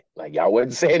saying it. Like y'all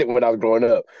wasn't saying it when I was growing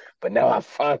up, but now I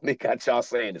finally got y'all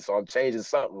saying it. So I'm changing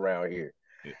something around here.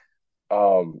 Yeah,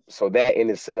 So that in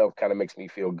itself kind of makes me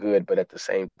feel good, but at the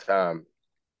same time,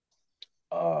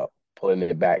 uh, pulling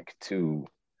it back to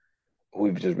who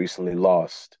we've just recently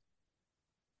lost.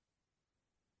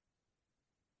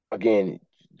 Again,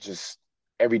 just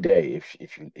every day,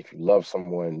 if you love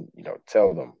someone,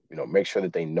 tell them, make sure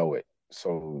that they know it.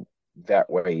 So that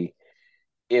way,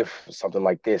 if something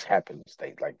like this happens,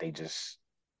 they just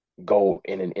go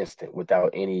in an instant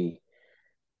without any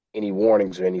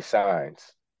warnings or any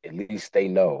signs. At least they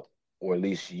know, or at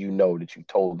least you know that you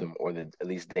told them, or that at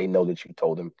least they know that you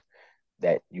told them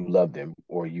that you love them,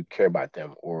 or you care about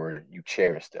them, or you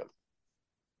cherish them.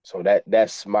 So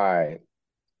that's my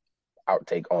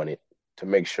outtake on it, to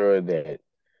make sure that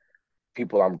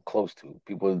people I'm close to,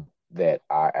 people that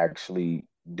I actually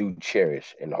do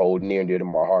cherish and hold near and dear to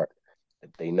my heart,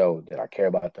 that they know that I care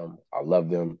about them, I love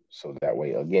them. So that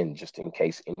way, again, just in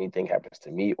case anything happens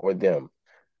to me or them,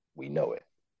 we know it.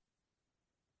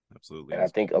 absolutely. And I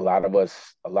As think a lot of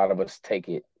us take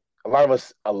it, a lot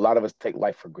of us take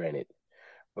life for granted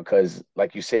because,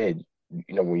 like you said,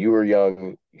 when you were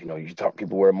young, you thought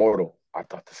people were immortal. I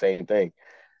thought the same thing.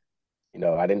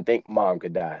 I didn't think mom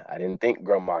could die. I didn't think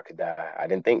grandma could die. I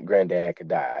didn't think granddad could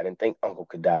die. I didn't think uncle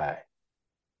could die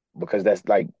because that's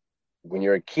like when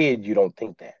you're a kid, you don't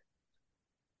think that.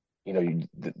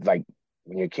 Like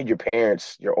when you're a kid, your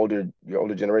parents, your older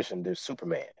generation, they're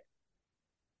Superman.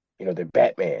 They're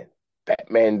Batman.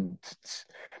 Batman,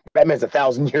 Batman's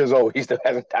 1,000 years old. He still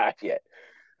hasn't died yet.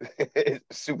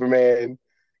 Superman,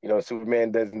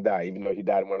 Superman doesn't die, even though he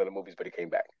died in one of the movies, but he came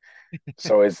back.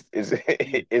 So it's it's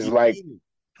he like, did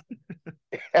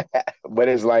but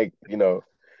it's like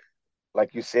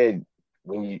you said,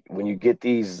 when you get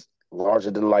these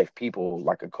larger than life people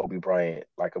like a Kobe Bryant,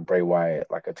 like a Bray Wyatt,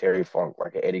 like a Terry Funk,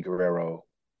 like a Eddie Guerrero,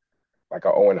 like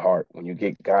a Owen Hart, when you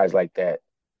get guys like that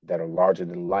are larger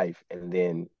than life, and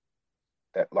then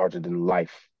that larger than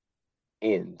life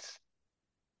ends,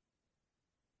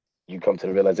 you come to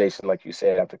the realization, like you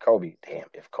said after Kobe, damn,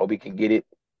 if Kobe can get it,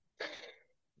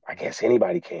 I guess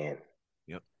anybody can.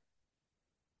 Yep,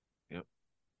 yep.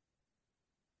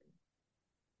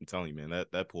 I'm telling you, man,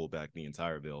 that pulled back the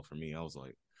entire veil for me. I was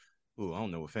like, ooh, I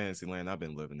don't know what fantasy land I've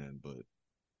been living in, but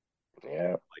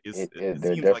Yeah, like it they're seems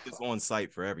like definitely, it's on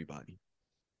site for everybody.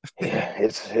 yeah,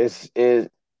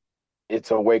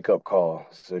 it's a wake up call.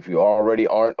 So if you already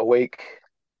aren't awake,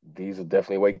 these will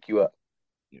definitely wake you up.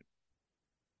 Yeah,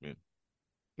 yeah.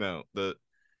 Now,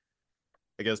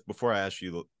 I guess before I ask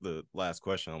you the last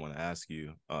question I want to ask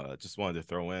you, just wanted to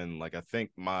throw in, like, I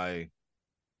think the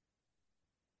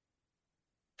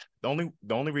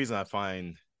only reason I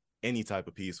find any type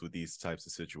of peace with these types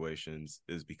of situations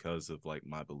is because of like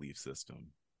my belief system.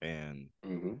 And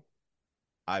Hmm.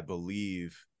 I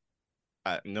believe,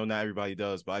 I know not everybody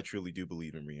does, but I truly do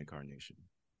believe in reincarnation.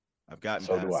 I've gotten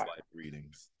So do past I. life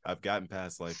readings. I've gotten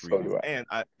past life So readings. do I. And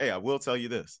I will tell you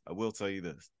this. I will tell you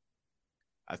this.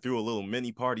 I threw a little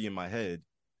mini party in my head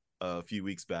a few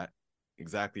weeks back,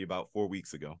 exactly about 4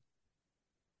 weeks ago,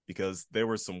 because there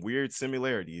were some weird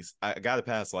similarities. I got a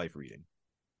past life reading,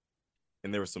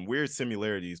 and there were some weird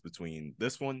similarities between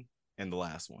this one and the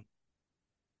last one.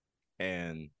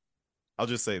 And I'll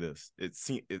just say this: it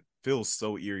feels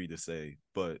so eerie to say,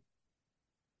 but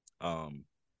um,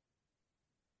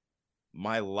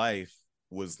 my life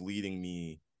was leading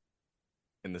me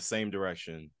in the same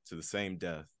direction to the same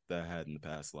death that I had in the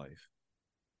past life.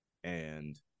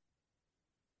 And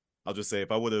I'll just say,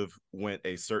 if I would have went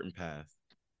a certain path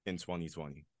in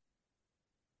 2020,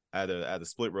 I had a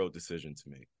split road decision to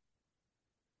make: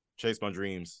 chase my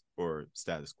dreams or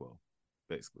status quo,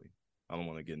 basically. I don't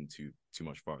want to get into too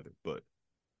much farther, but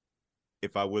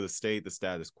if I would have stayed the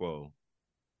status quo,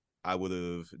 I would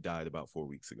have died about 4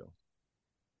 weeks ago.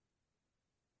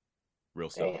 Real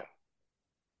stuff. Damn,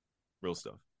 Real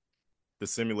stuff. The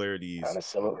kind similarities of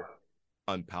similar. were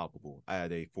unpalpable. I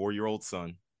had a 4-year-old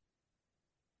son.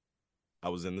 I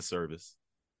was in the service,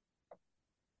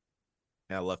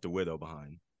 and I left a widow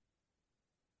behind.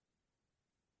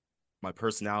 My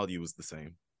personality was the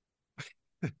same.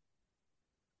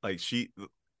 Like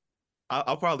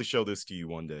I'll probably show this to you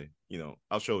one day.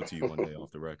 I'll show it to you one day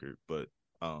off the record.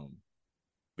 Um,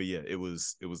 but yeah, it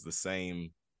was the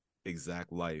same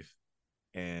exact life,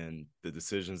 and the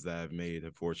decisions that I've made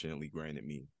have fortunately granted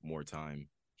me more time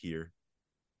here.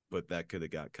 but that could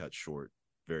have got cut short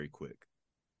very quick,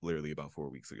 literally about 4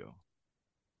 weeks ago.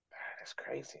 That's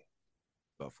crazy.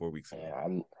 About 4 weeks ago.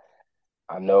 Yeah,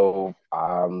 I know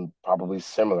I'm probably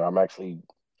similar. I'm actually,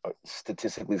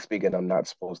 statistically speaking, I'm not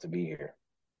supposed to be here.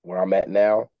 Where I'm at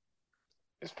now,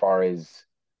 as far as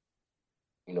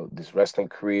this wrestling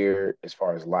career, as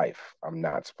far as life, I'm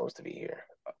not supposed to be here.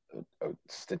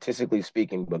 Statistically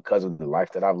speaking, because of the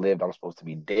life that I've lived, I'm supposed to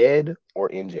be dead or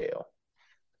in jail.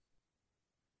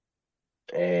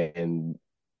 And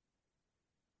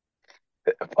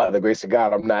by the grace of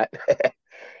God, I'm not.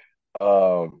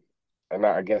 um, and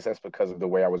I guess that's because of the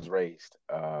way I was raised.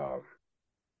 I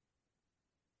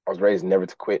was raised never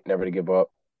to quit, never to give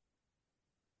up.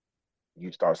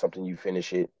 You start something, you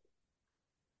finish it.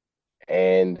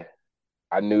 And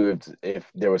I knew if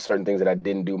there were certain things that I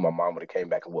didn't do, my mom would have came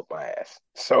back and whooped my ass.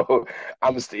 So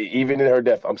even in her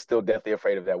death, I'm still deathly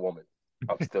afraid of that woman.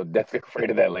 I'm still deathly afraid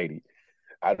of that lady.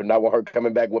 I do not want her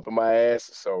coming back whooping my ass.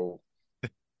 So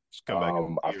Just come back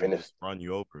in a I year and finished just run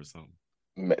you over or something.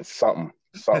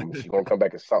 something. She gonna come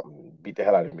back as something, beat the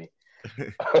hell out of me.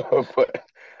 But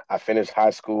I finished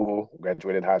high school,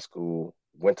 graduated high school,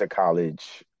 went to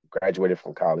college, graduated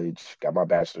from college, got my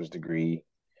bachelor's degree.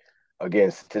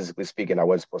 Again, statistically speaking, I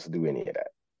wasn't supposed to do any of that.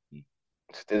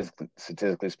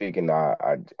 Statistically speaking,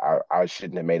 I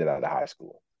shouldn't have made it out of high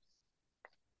school.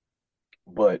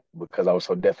 But because I was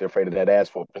so deathly afraid of that ass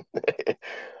whooping,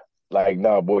 like,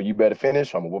 nah, boy, you better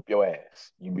finish. I'm gonna whoop your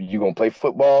ass. You gonna play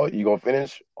football? You gonna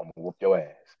finish? I'm gonna whoop your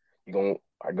ass. You gonna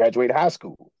I graduate high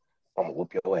school? I'm gonna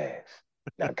whoop your ass.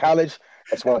 Now college,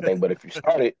 that's one thing. But if you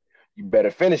start it, you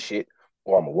better finish it,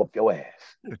 or I'm gonna whoop your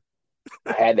ass.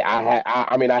 I had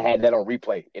that on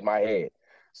replay in my head.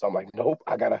 So I'm like, nope,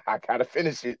 I gotta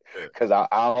finish it Yeah. because I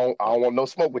don't want no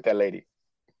smoke with that lady.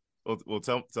 Well,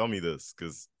 tell me this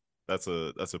because that's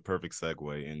a perfect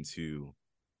segue into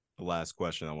the last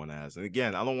question I want to ask. And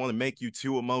again, I don't want to make you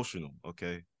too emotional.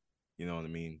 Okay, you know what I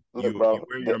mean. Look, You bro,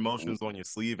 wear your emotions on your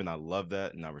sleeve, and I love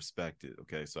that, and I respect it.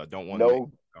 Okay, so I don't want to make.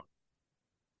 no,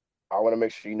 I want to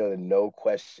make sure you know that no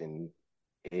question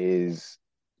is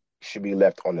should be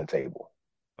left on the table.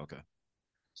 Okay,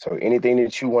 So anything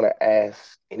that you want to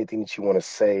ask, anything that you want to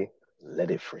say,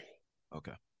 let it free.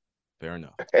 okay, fair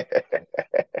enough.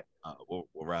 We'll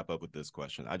wrap up with this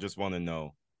question. I just want to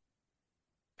know,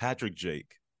 Patrick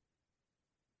Jake,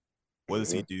 what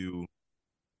does he Mhm. do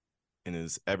in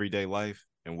his everyday life,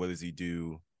 and what does he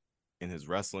do in his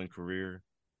wrestling career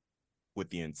with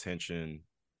the intention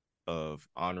of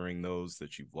honoring those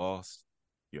that you've lost,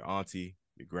 your auntie,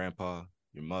 your grandpa,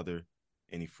 your mother,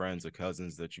 any friends or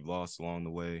cousins that you lost along the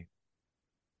way.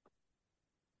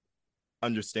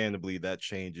 Understandably, that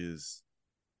changes,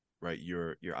 right,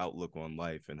 your outlook on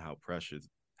life and how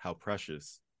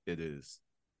precious it is.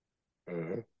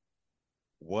 Mhm.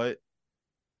 What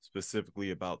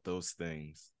specifically about those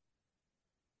things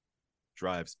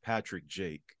drives Patrick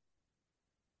Jake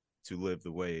to live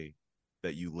the way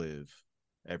that you live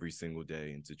every single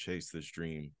day and to chase this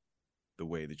dream the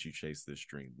way that you chase this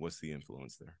dream? What's the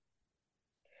influence there?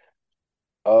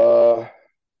 Uh,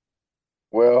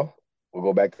 well, we'll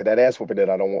go back to that ass whooping that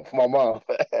I don't want for my mom.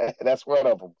 That's one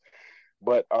of them.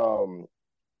 But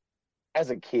as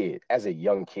a kid, as a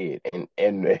young kid,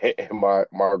 and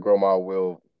my grandma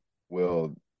will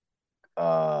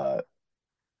uh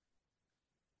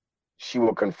she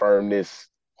will confirm this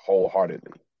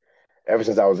wholeheartedly. Ever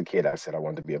since I was a kid, I said I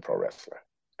wanted to be a pro wrestler.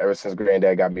 Ever since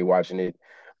granddad got me watching it,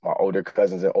 my older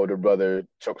cousins and older brother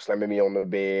choke slamming me on the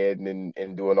bed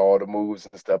and doing all the moves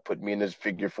and stuff, put me in this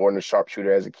figure four and the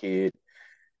sharpshooter as a kid.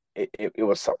 It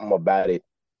was something about it.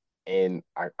 And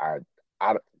I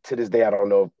to this day I don't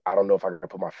know if I can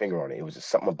put my finger on it. It was just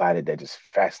something about it that just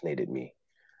fascinated me.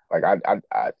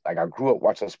 I grew up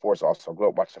watching sports also. I grew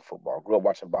up watching football, grew up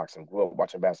watching boxing, grew up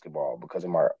watching basketball because of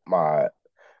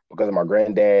my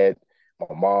granddad,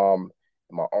 my mom,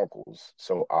 and my uncles.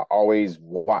 So I always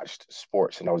watched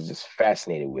sports and I was just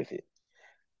fascinated with it.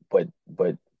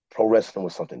 But pro wrestling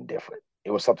was something different.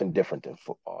 It was something different than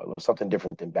football. It was something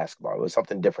different than basketball. It was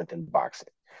something different than boxing.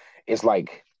 It's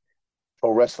like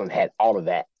pro wrestling had all of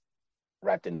that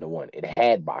wrapped into one. It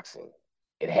had boxing,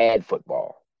 it had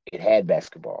football, it had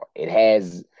basketball, it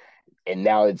has, and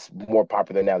now it's more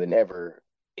popular now than ever.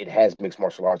 It has mixed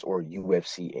martial arts or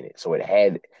UFC in it. So it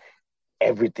had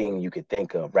everything you could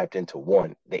think of wrapped into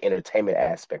one, the entertainment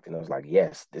aspect. And I was like,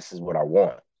 yes, this is what I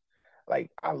want. Like,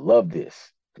 I love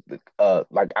this.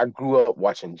 Like, I grew up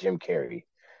watching Jim Carrey.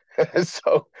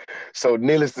 So, so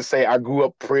needless to say, I grew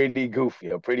up pretty goofy,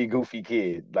 a pretty goofy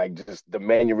kid. Like just the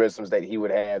mannerisms that he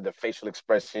would have, the facial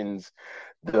expressions,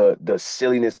 the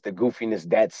silliness, the goofiness.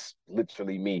 That's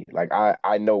literally me. Like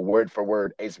I know word for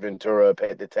word Ace Ventura,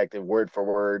 Pet Detective, word for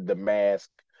word The Mask,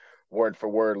 word for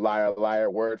word Liar Liar,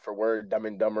 word for word Dumb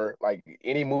and Dumber. Like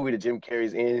any movie that Jim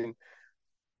Carrey's in,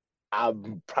 I've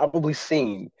probably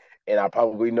seen, and I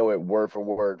probably know it word for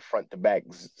word, front to back,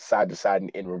 side to side,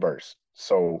 and in reverse.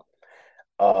 So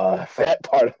that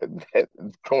part of that,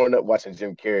 growing up watching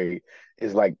Jim Carrey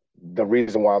is like the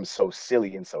reason why I'm so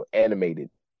silly and so animated.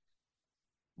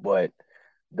 But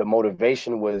the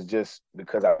motivation was just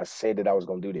because I said that I was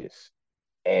gonna do this.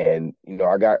 And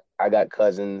I got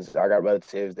cousins, I got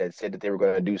relatives that said that they were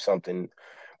gonna do something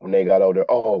when they got older.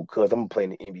 Oh, cuz I'm gonna play in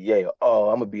the NBA. Or, oh,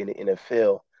 I'm gonna be in the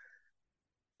NFL.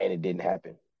 And it didn't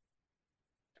happen.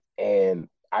 And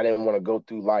I didn't want to go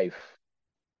through life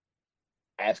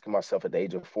asking myself at the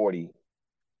age of 40,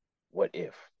 what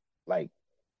if? Like,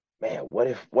 man, what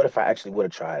if I actually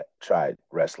would have tried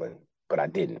wrestling, but I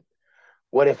didn't?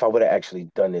 What if I would have actually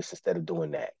done this instead of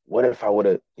doing that? What if I would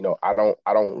have, I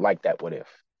don't like that what if.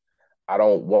 I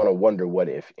don't want to wonder what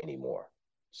if anymore.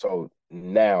 So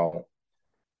now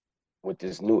with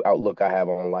this new outlook I have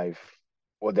on life,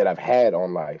 or that I've had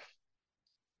on life,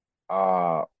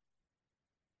 uh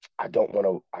I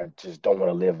just don't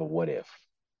want to live a what if.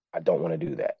 I don't want to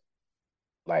do that.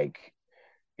 Like,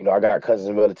 I got cousins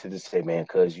and relatives that say, man,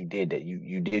 cuz you did that.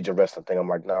 You did your wrestling thing. I'm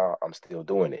like, nah, I'm still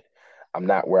doing it. I'm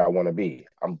not where I want to be.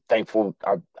 I'm thankful.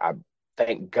 I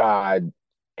thank God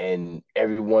and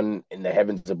everyone in the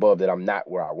heavens above that I'm not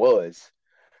where I was,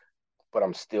 but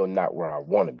I'm still not where I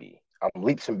want to be. I'm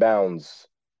leaps and bounds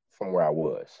from where I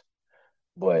was,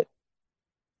 but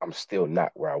I'm still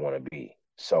not where I want to be.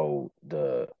 So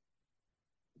the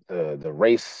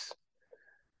race,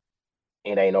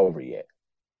 it ain't over yet.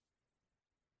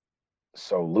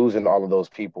 So losing all of those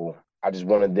people, I just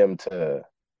wanted them to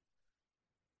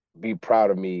be proud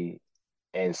of me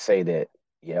and say that,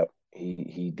 yep,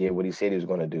 he did what he said he was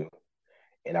going to do.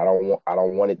 And I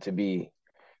don't want it to be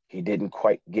he didn't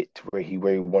quite get to where he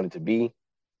wanted to be.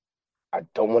 I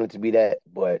don't want it to be that,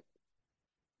 but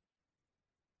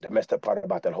the messed up part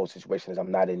about that whole situation is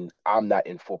I'm not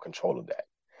in full control of that.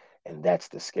 And that's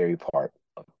the scary part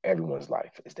of everyone's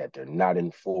life, is that they're not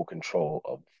in full control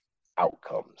of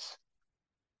outcomes.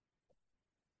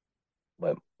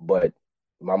 But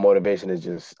my motivation is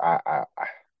just I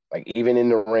like, even in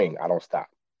the ring, I don't stop.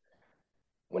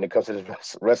 When it comes to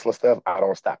this wrestling stuff, I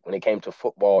don't stop. When it came to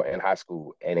football in high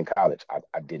school and in college,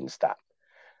 I didn't stop.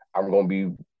 I'm gonna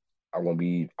be I want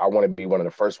to be one of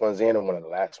the first ones in and one of the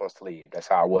last ones to leave. That's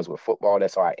how I was with football.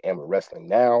 That's how I am with wrestling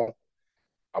now.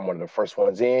 I'm one of the first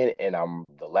ones in and I'm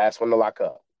the last one to lock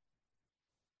up.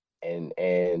 And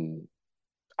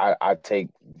I take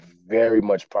very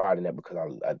much pride in that because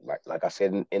I like I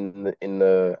said in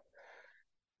the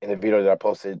video that I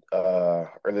posted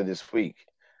earlier this week.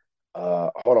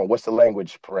 Hold on, what's the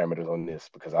language parameters on this?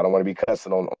 Because I don't want to be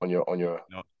cussing on your.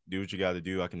 No, do what you got to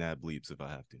do. I can add bleeps if I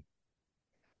have to.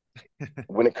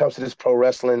 When it comes to this pro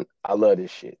wrestling, I love this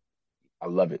shit. I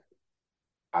love it.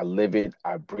 I live it.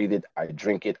 I breathe it. I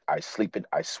drink it. I sleep it.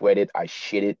 I sweat it. I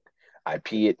shit it. I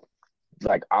pee it.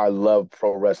 Like, I love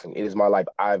pro wrestling. It is my life.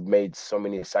 I've made so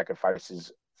many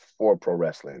sacrifices for pro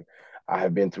wrestling. I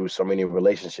have been through so many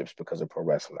relationships because of pro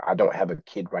wrestling. I don't have a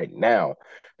kid right now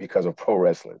because of pro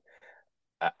wrestling.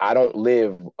 I don't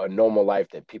live a normal life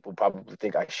that people probably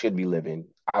think I should be living.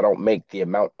 I don't make the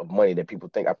amount of money that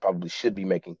people think I probably should be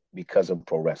making because of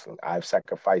pro wrestling. I've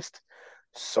sacrificed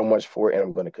so much for it, and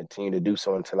I'm going to continue to do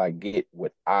so until I get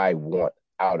what I want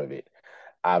out of it.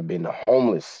 I've been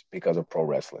homeless because of pro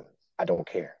wrestling. I don't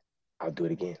care. I'll do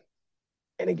it again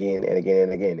and again and again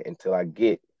and again until I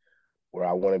get where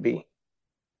I want to be.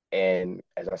 And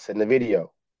as I said in the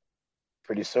video,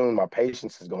 pretty soon my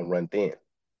patience is going to run thin.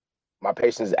 My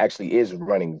patience actually is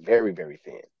running very, very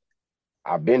thin.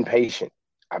 I've been patient.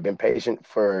 I've been patient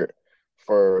for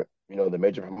the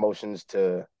major promotions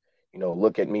to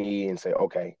look at me and say,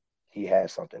 okay, he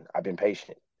has something. I've been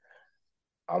patient.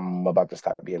 I'm about to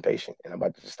stop being patient and I'm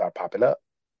about to just start popping up.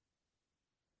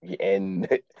 And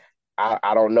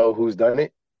I don't know who's done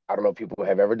it. I don't know if people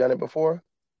have ever done it before,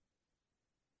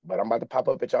 but I'm about to pop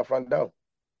up at y'all front door.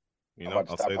 I'm about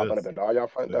to I'll start say popping this. up at all y'all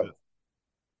front Say door. this.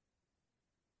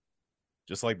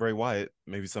 Just like Bray Wyatt,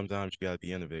 maybe sometimes you gotta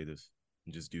be innovative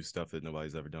and just do stuff that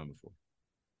nobody's ever done before.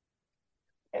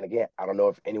 And again, I don't know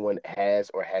if anyone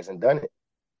has or hasn't done it,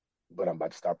 but I'm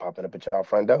about to start popping up at y'all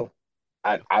front door.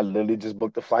 Yep. I literally just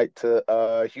booked a flight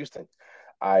to Houston.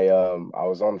 I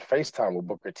was on FaceTime with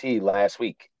Booker T last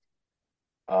week,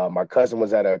 My cousin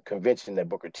was at a convention that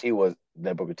Booker T was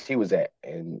at,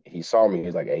 and he saw me. He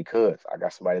was like, "Hey, cuz, I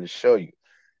got somebody to show you."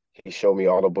 He showed me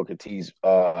all of Booker T's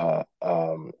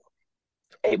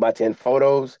 8x10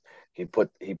 photos. He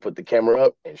put the camera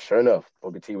up, and sure enough,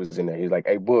 Booker T was in there. He's like,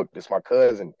 "Hey, Book, this my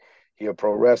cousin. He a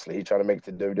pro wrestler. He trying to make it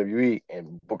to WWE."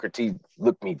 And Booker T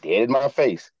looked me dead in my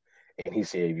face, and he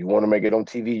said, "If you want to make it on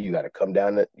TV, you got to come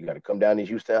down to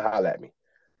Houston and holler at me."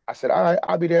 I said, "All right,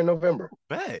 I'll be there in November."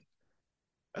 Bet.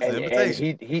 That's an And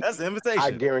invitation. he That's an I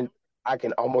invitation. guarantee I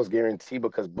can almost guarantee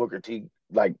because Booker T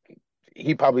like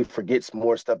he probably forgets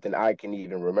more stuff than I can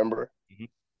even remember. Mhm.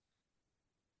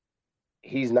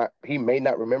 He may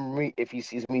not remember me if he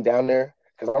sees me down there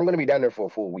because I'm gonna be down there for a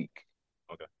full week.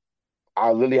 Okay.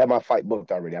 I literally have my flight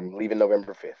booked already. I'm leaving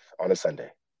November 5th on a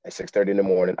Sunday at 6:30 in the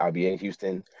morning. I'll be in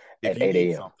Houston If at you 8 need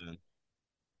a.m. something,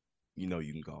 you know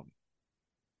you can call me.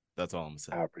 That's all I'm gonna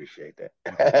say. I appreciate Okay.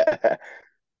 that.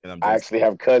 And I'm I Jason. actually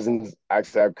have cousins. I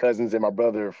actually have cousins and my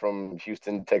brother from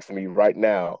Houston texting me right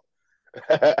now.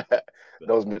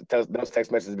 Those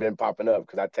text messages have been popping up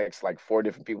because I text like four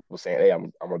different people saying, "Hey,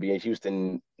 I'm gonna be in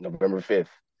Houston November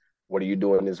 5th. What are you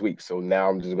doing this week?" So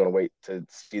now I'm just gonna wait to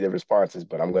see the responses.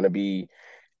 But I'm gonna be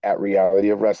at Reality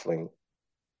of Wrestling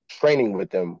training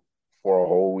with them for a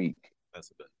whole week,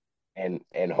 That's a bit. and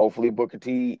hopefully Booker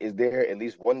T is there at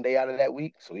least one day out of that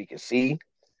week so he can see.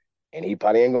 And he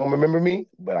probably ain't gonna remember me,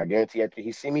 but I guarantee after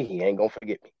he see me, he ain't gonna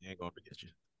forget me. He ain't gonna forget you.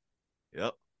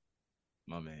 Yep,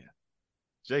 my man.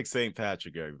 Jake St.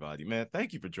 Patrick, everybody. Man,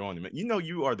 thank you for joining me. You know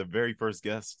you are the very first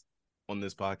guest on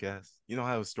this podcast. You know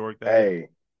how historic that is?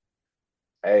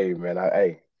 Hey, man,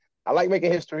 I like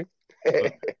making history.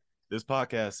 Look, this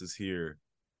podcast is here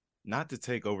not to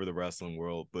take over the wrestling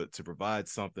world, but to provide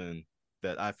something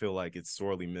that I feel like it's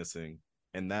sorely missing.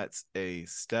 And that's a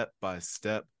step by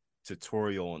step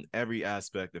tutorial on every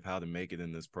aspect of how to make it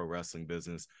in this pro wrestling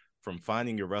business, from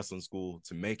finding your wrestling school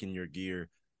to making your gear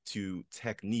to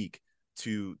technique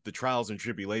to the trials and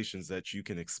tribulations that you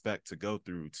can expect to go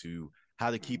through to how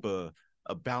to keep a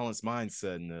balanced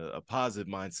mindset and a positive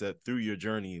mindset through your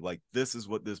journey. Like, this is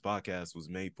what this podcast was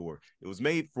made for. It was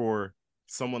made for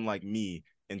someone like me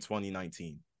in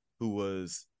 2019 who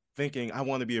was thinking, I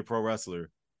want to be a pro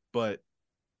wrestler, but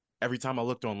every time I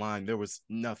looked online, there was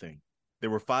nothing. There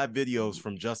were 5 videos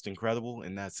from Just Incredible,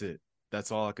 and that's it.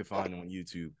 That's all I could find on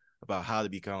YouTube about how to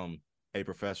become a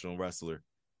professional wrestler.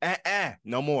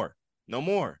 No more. No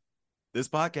more. This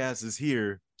podcast is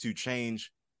here to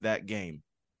change that game.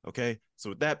 Okay. So,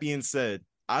 with that being said,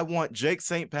 I want Jake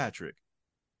St. Patrick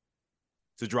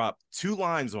to drop 2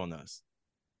 lines on us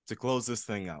to close this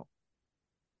thing out.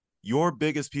 Your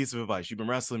biggest piece of advice. You've been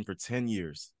wrestling for 10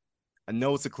 years. I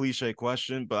know it's a cliche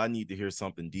question, but I need to hear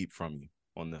something deep from you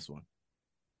on this one.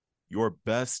 Your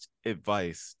best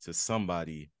advice to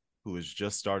somebody who is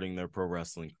just starting their pro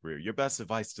wrestling career. Your best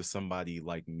advice to somebody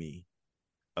like me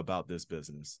about this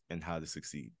business and how to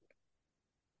succeed.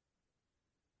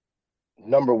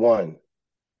 Number one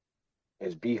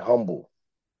is be humble,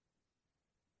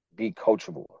 be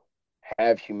coachable,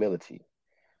 have humility.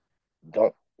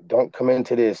 Don't don't come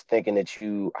into this thinking that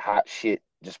you hot shit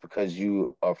just because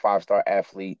you a 5-star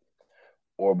athlete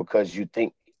or because you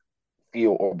think,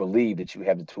 feel, or believe that you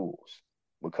have the tools.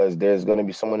 Because there's going to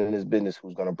be someone in this business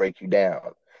who's going to break you down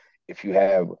if you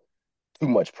have too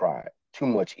much pride, too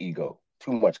much ego,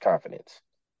 too much confidence.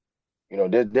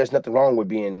 There's nothing wrong with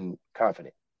being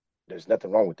confident. There's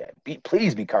nothing wrong with that.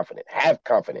 Please be confident. Have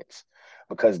confidence,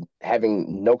 because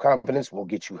having no confidence will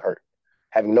get you hurt.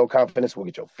 Having no confidence will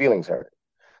get your feelings hurt.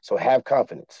 So have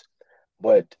confidence,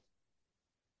 but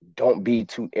don't be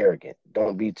too arrogant.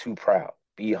 Don't be too proud.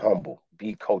 Be humble.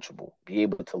 Be coachable. Be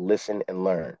able to listen and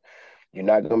learn. You're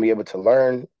not going to be able to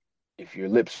learn if your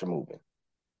lips are moving.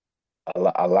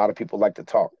 A lot of people like to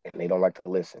talk and they don't like to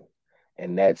listen,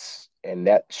 and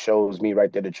that shows me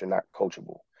right there that you're not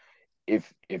coachable.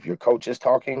 If your coach is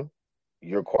talking,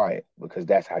 you're quiet because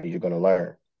that's how you're going to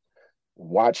learn.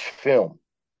 Watch film,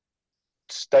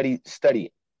 study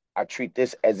it. I treat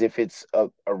this as if it's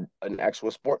an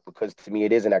actual sport because to me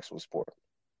it is an actual sport.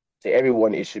 To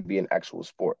everyone, it should be an actual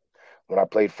sport. When I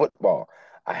played football,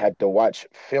 I had to watch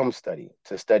film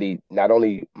to study not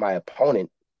only my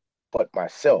opponent but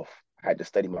myself. I had to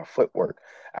study my footwork.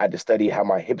 I had to study how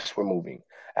my hips were moving.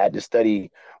 I had to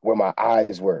study where my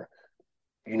eyes were,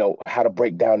 how to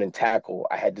break down and tackle.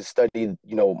 I had to study,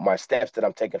 my steps that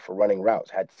I'm taking for running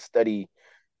routes. I had to study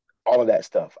all of that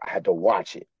stuff. I had to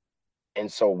watch it.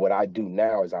 And so what I do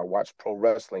now is I watch pro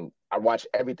wrestling. I watch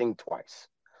everything twice.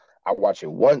 I watch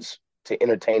it once to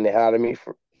entertain the hell out of me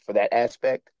for that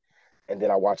aspect. And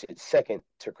then I watch it second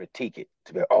to critique it,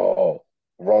 to be, oh,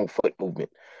 wrong foot movement.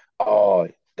 Oh,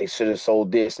 they should have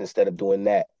sold this instead of doing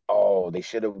that. Oh, they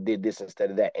should have did this instead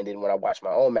of that. And then when I watch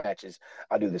my own matches,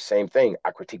 I do the same thing.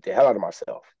 I critique the hell out of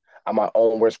myself. I'm my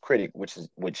own worst critic, which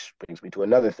brings me to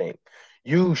another thing.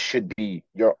 You should be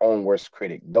your own worst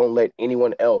critic. Don't let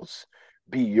anyone else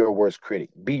be your worst critic.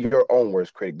 Be your own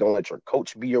worst critic. Don't let your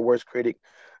coach be your worst critic.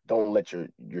 Don't let your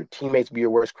teammates be your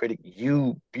worst critic.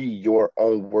 You be your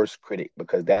own worst critic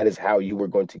because that is how you are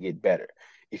going to get better.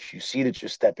 If you see that you're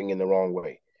stepping in the wrong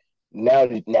way, now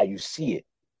you see it.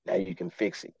 Now you can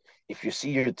fix it. If you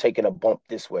see you're taking a bump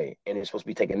this way and it's supposed to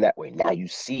be taken that way, now you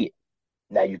see it.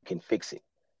 Now you can fix it.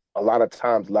 A lot of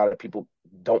times, a lot of people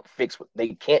don't fix what they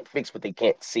can't fix what they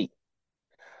can't see.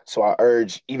 So I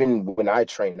urge, even when I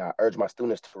train, I urge my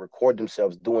students to record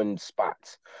themselves doing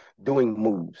spots, doing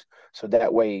moves. So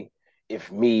that way,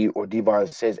 if me or Devon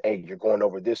says, "Hey, you're going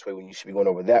over this way when you should be going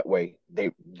over that way,"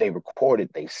 they record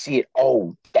it, they see it.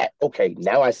 Oh, that okay.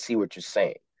 Now I see what you're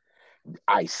saying.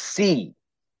 I see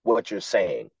what you're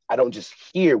saying. I don't just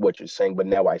hear what you're saying, but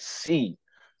now I see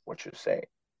what you're saying.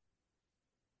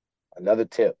 Another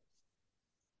tip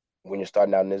when you're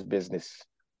starting out in this business,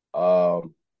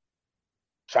 um,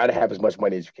 try to have as much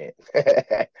money as you can.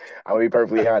 I'm gonna be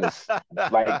perfectly honest.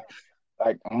 Like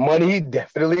like money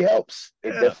definitely helps.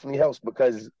 It Yeah. definitely helps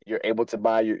because you're able to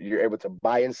buy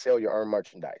and sell your own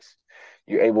merchandise.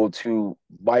 You're able to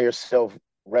buy yourself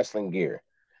wrestling gear.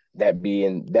 That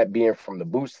being from the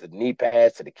boots to the knee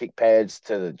pads to the kick pads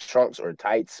to the trunks or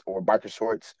tights or biker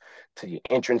shorts to your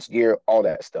entrance gear, all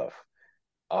that stuff.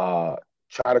 Uh,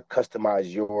 Try to customize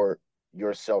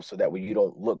yourself so that way you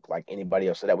don't look like anybody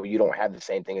else. So that way you don't have the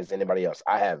same thing as anybody else.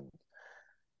 I have.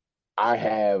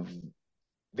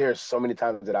 There's so many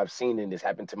times that I've seen, and this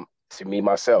happened to me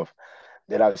myself,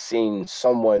 that I've seen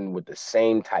someone with the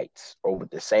same tights or with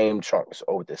the same trunks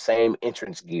or with the same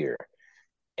entrance gear,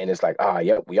 and it's like,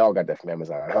 yep, we all got that from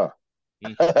Amazon, Mm.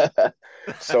 huh?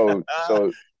 so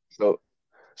so so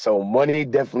so money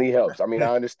definitely helps. I mean,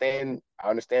 I understand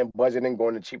budgeting,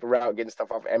 going the cheaper route, getting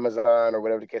stuff off Amazon or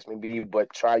whatever the case may be,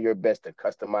 but try your best to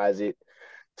customize it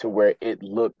to where it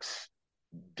looks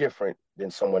different than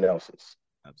someone else's.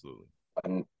 Absolutely.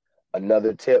 An-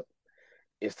 Another tip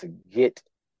is to get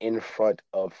in front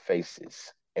of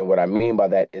faces. And what I mean by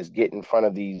that is get in front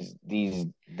of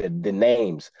the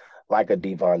names like a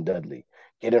Devon Dudley.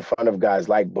 Get in front of guys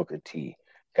like Booker T,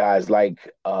 guys like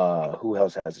who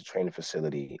else has a training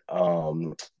facility?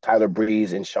 Tyler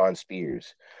Breeze and Sean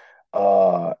Spears.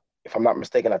 Uh if I'm not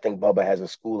mistaken, I think Bubba has a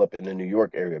school up in the New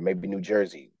York area, maybe New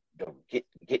Jersey.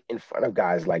 Get in front of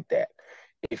guys like that.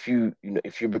 If you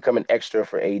become an extra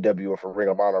for AEW or for Ring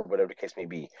of Honor or whatever the case may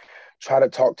be, try to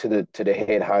talk to the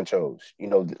head honchos.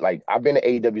 Like I've been to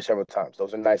AEW several times.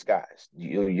 Those are nice guys.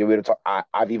 You'll be able to talk.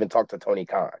 I've even talked to Tony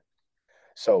Khan.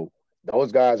 So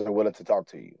those guys are willing to talk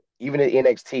to you. Even at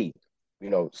NXT,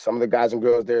 some of the guys and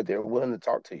girls there, they're willing to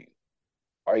talk to you.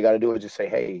 All you got to do is just say,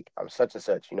 "Hey, I'm such and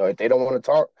such." If they don't want to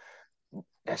talk,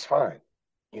 that's fine.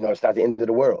 It's not the end of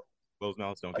the world. Closed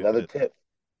mouths don't get Another fed. tip.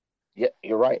 Yeah,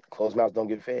 you're right. Closed mouths don't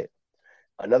get fed.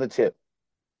 Another tip.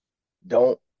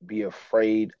 Don't be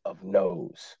afraid of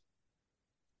no's.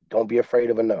 Don't be afraid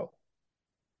of a no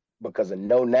because a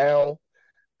no now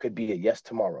could be a yes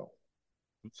tomorrow.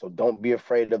 So don't be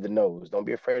afraid of the no's. Don't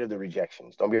be afraid of the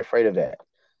rejections. Don't be afraid of that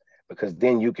because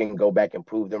then you can go back and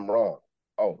prove them wrong.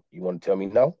 Oh, you want to tell me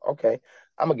no? Okay.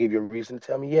 I'm going to give you a reason to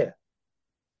tell me yeah.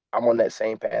 I'm on that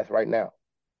same path right now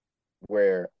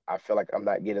where I feel like I'm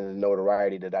not getting the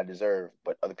notoriety that I deserve,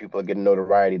 but other people are getting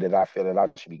notoriety that I feel that I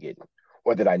should be getting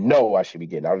or that I know I should be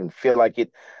getting. I don't feel like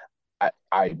it.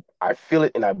 I feel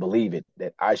it and I believe it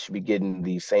that I should be getting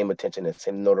the same attention and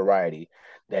same notoriety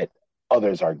that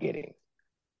others are getting.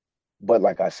 But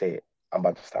like I said, I'm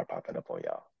about to start popping up on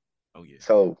y'all. Oh yeah.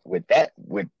 So with that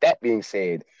being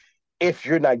said, if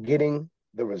you're not getting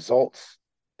the results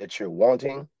that you're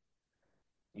wanting,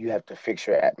 you have to fix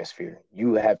your atmosphere.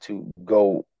 You have to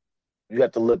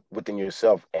look within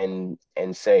yourself and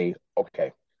say,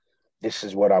 okay, this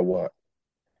is what I want,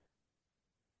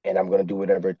 and I'm gonna do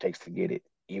whatever it takes to get it,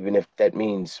 even if that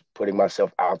means putting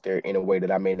myself out there in a way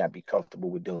that I may not be comfortable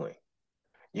with doing.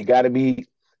 You got to be.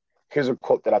 Here's a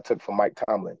quote that I took from Mike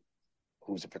Tomlin,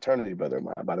 who's a fraternity brother of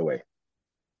mine, by the way.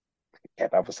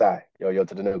 Cap Alpha Psi, yo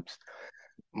to the noobs.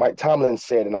 Mike Tomlin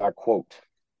said, and I quote,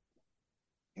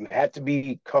 "You have to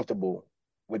be comfortable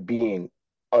with being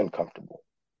uncomfortable.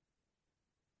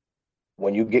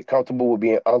 When you get comfortable with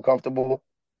being uncomfortable,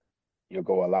 you'll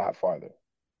go a lot farther.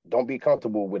 Don't be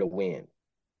comfortable with a win.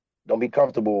 Don't be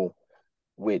comfortable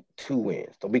with two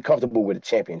wins. Don't be comfortable with a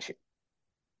championship.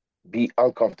 Be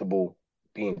uncomfortable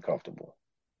being comfortable.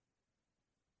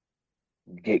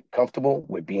 Get comfortable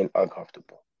with being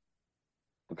uncomfortable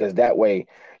because that way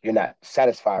you're not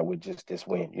satisfied with just this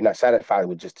win. You're not satisfied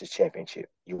with just this championship.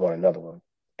 You want another one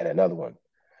and another one.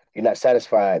 You're not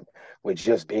satisfied with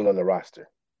just being on the roster.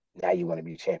 Now you want to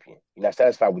be champion. You're not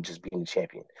satisfied with just being the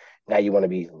champion. Now you want to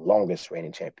be longest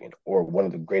reigning champion or one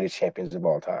of the greatest champions of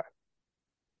all time.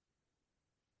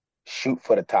 Shoot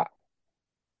for the top.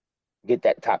 Get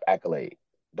that top accolade.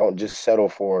 Don't just settle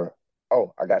for,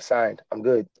 oh, I got signed. I'm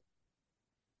good.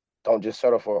 Don't just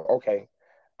settle for, okay,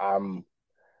 I'm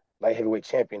light heavyweight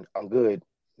champion. I'm good.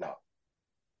 No,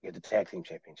 get the tag team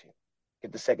championship.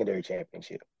 Get the secondary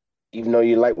championship. Even though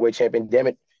you're lightweight champion, damn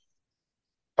it,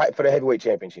 fight for the heavyweight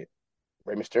championship.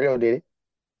 Rey Mysterio did it.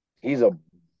 He's a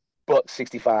buck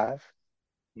 65.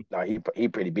 No, he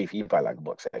pretty beefy. He probably like a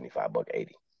buck 75, buck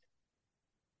 80.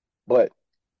 But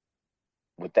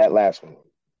with that last one,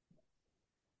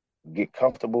 get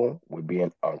comfortable with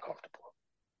being uncomfortable.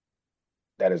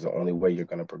 That is the only way you're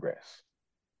going to progress.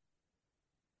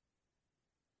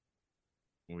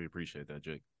 We appreciate that,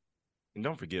 Jake. And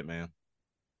don't forget, man,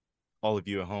 all of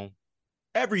you at home,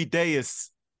 every day is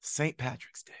St.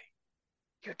 Patrick's Day.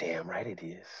 You're damn right it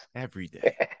is. Every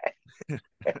day.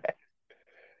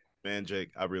 Man,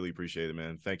 Jake, I really appreciate it,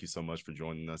 man. Thank you so much for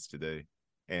joining us today.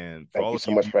 And for Thank all you of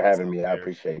so you much for viewers having out me. I there,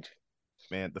 appreciate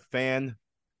you. man, the fan,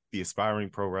 the aspiring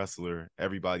pro wrestler,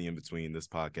 everybody in between, this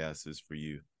podcast is for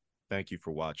you. Thank you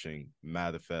for watching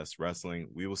Manifest Wrestling.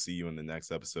 We will see you in the next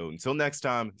episode. Until next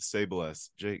time, stay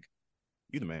blessed. Jake,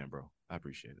 you the man, bro. I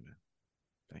appreciate it, man.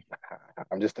 Thank you.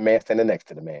 I'm just the man standing next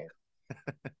to the man.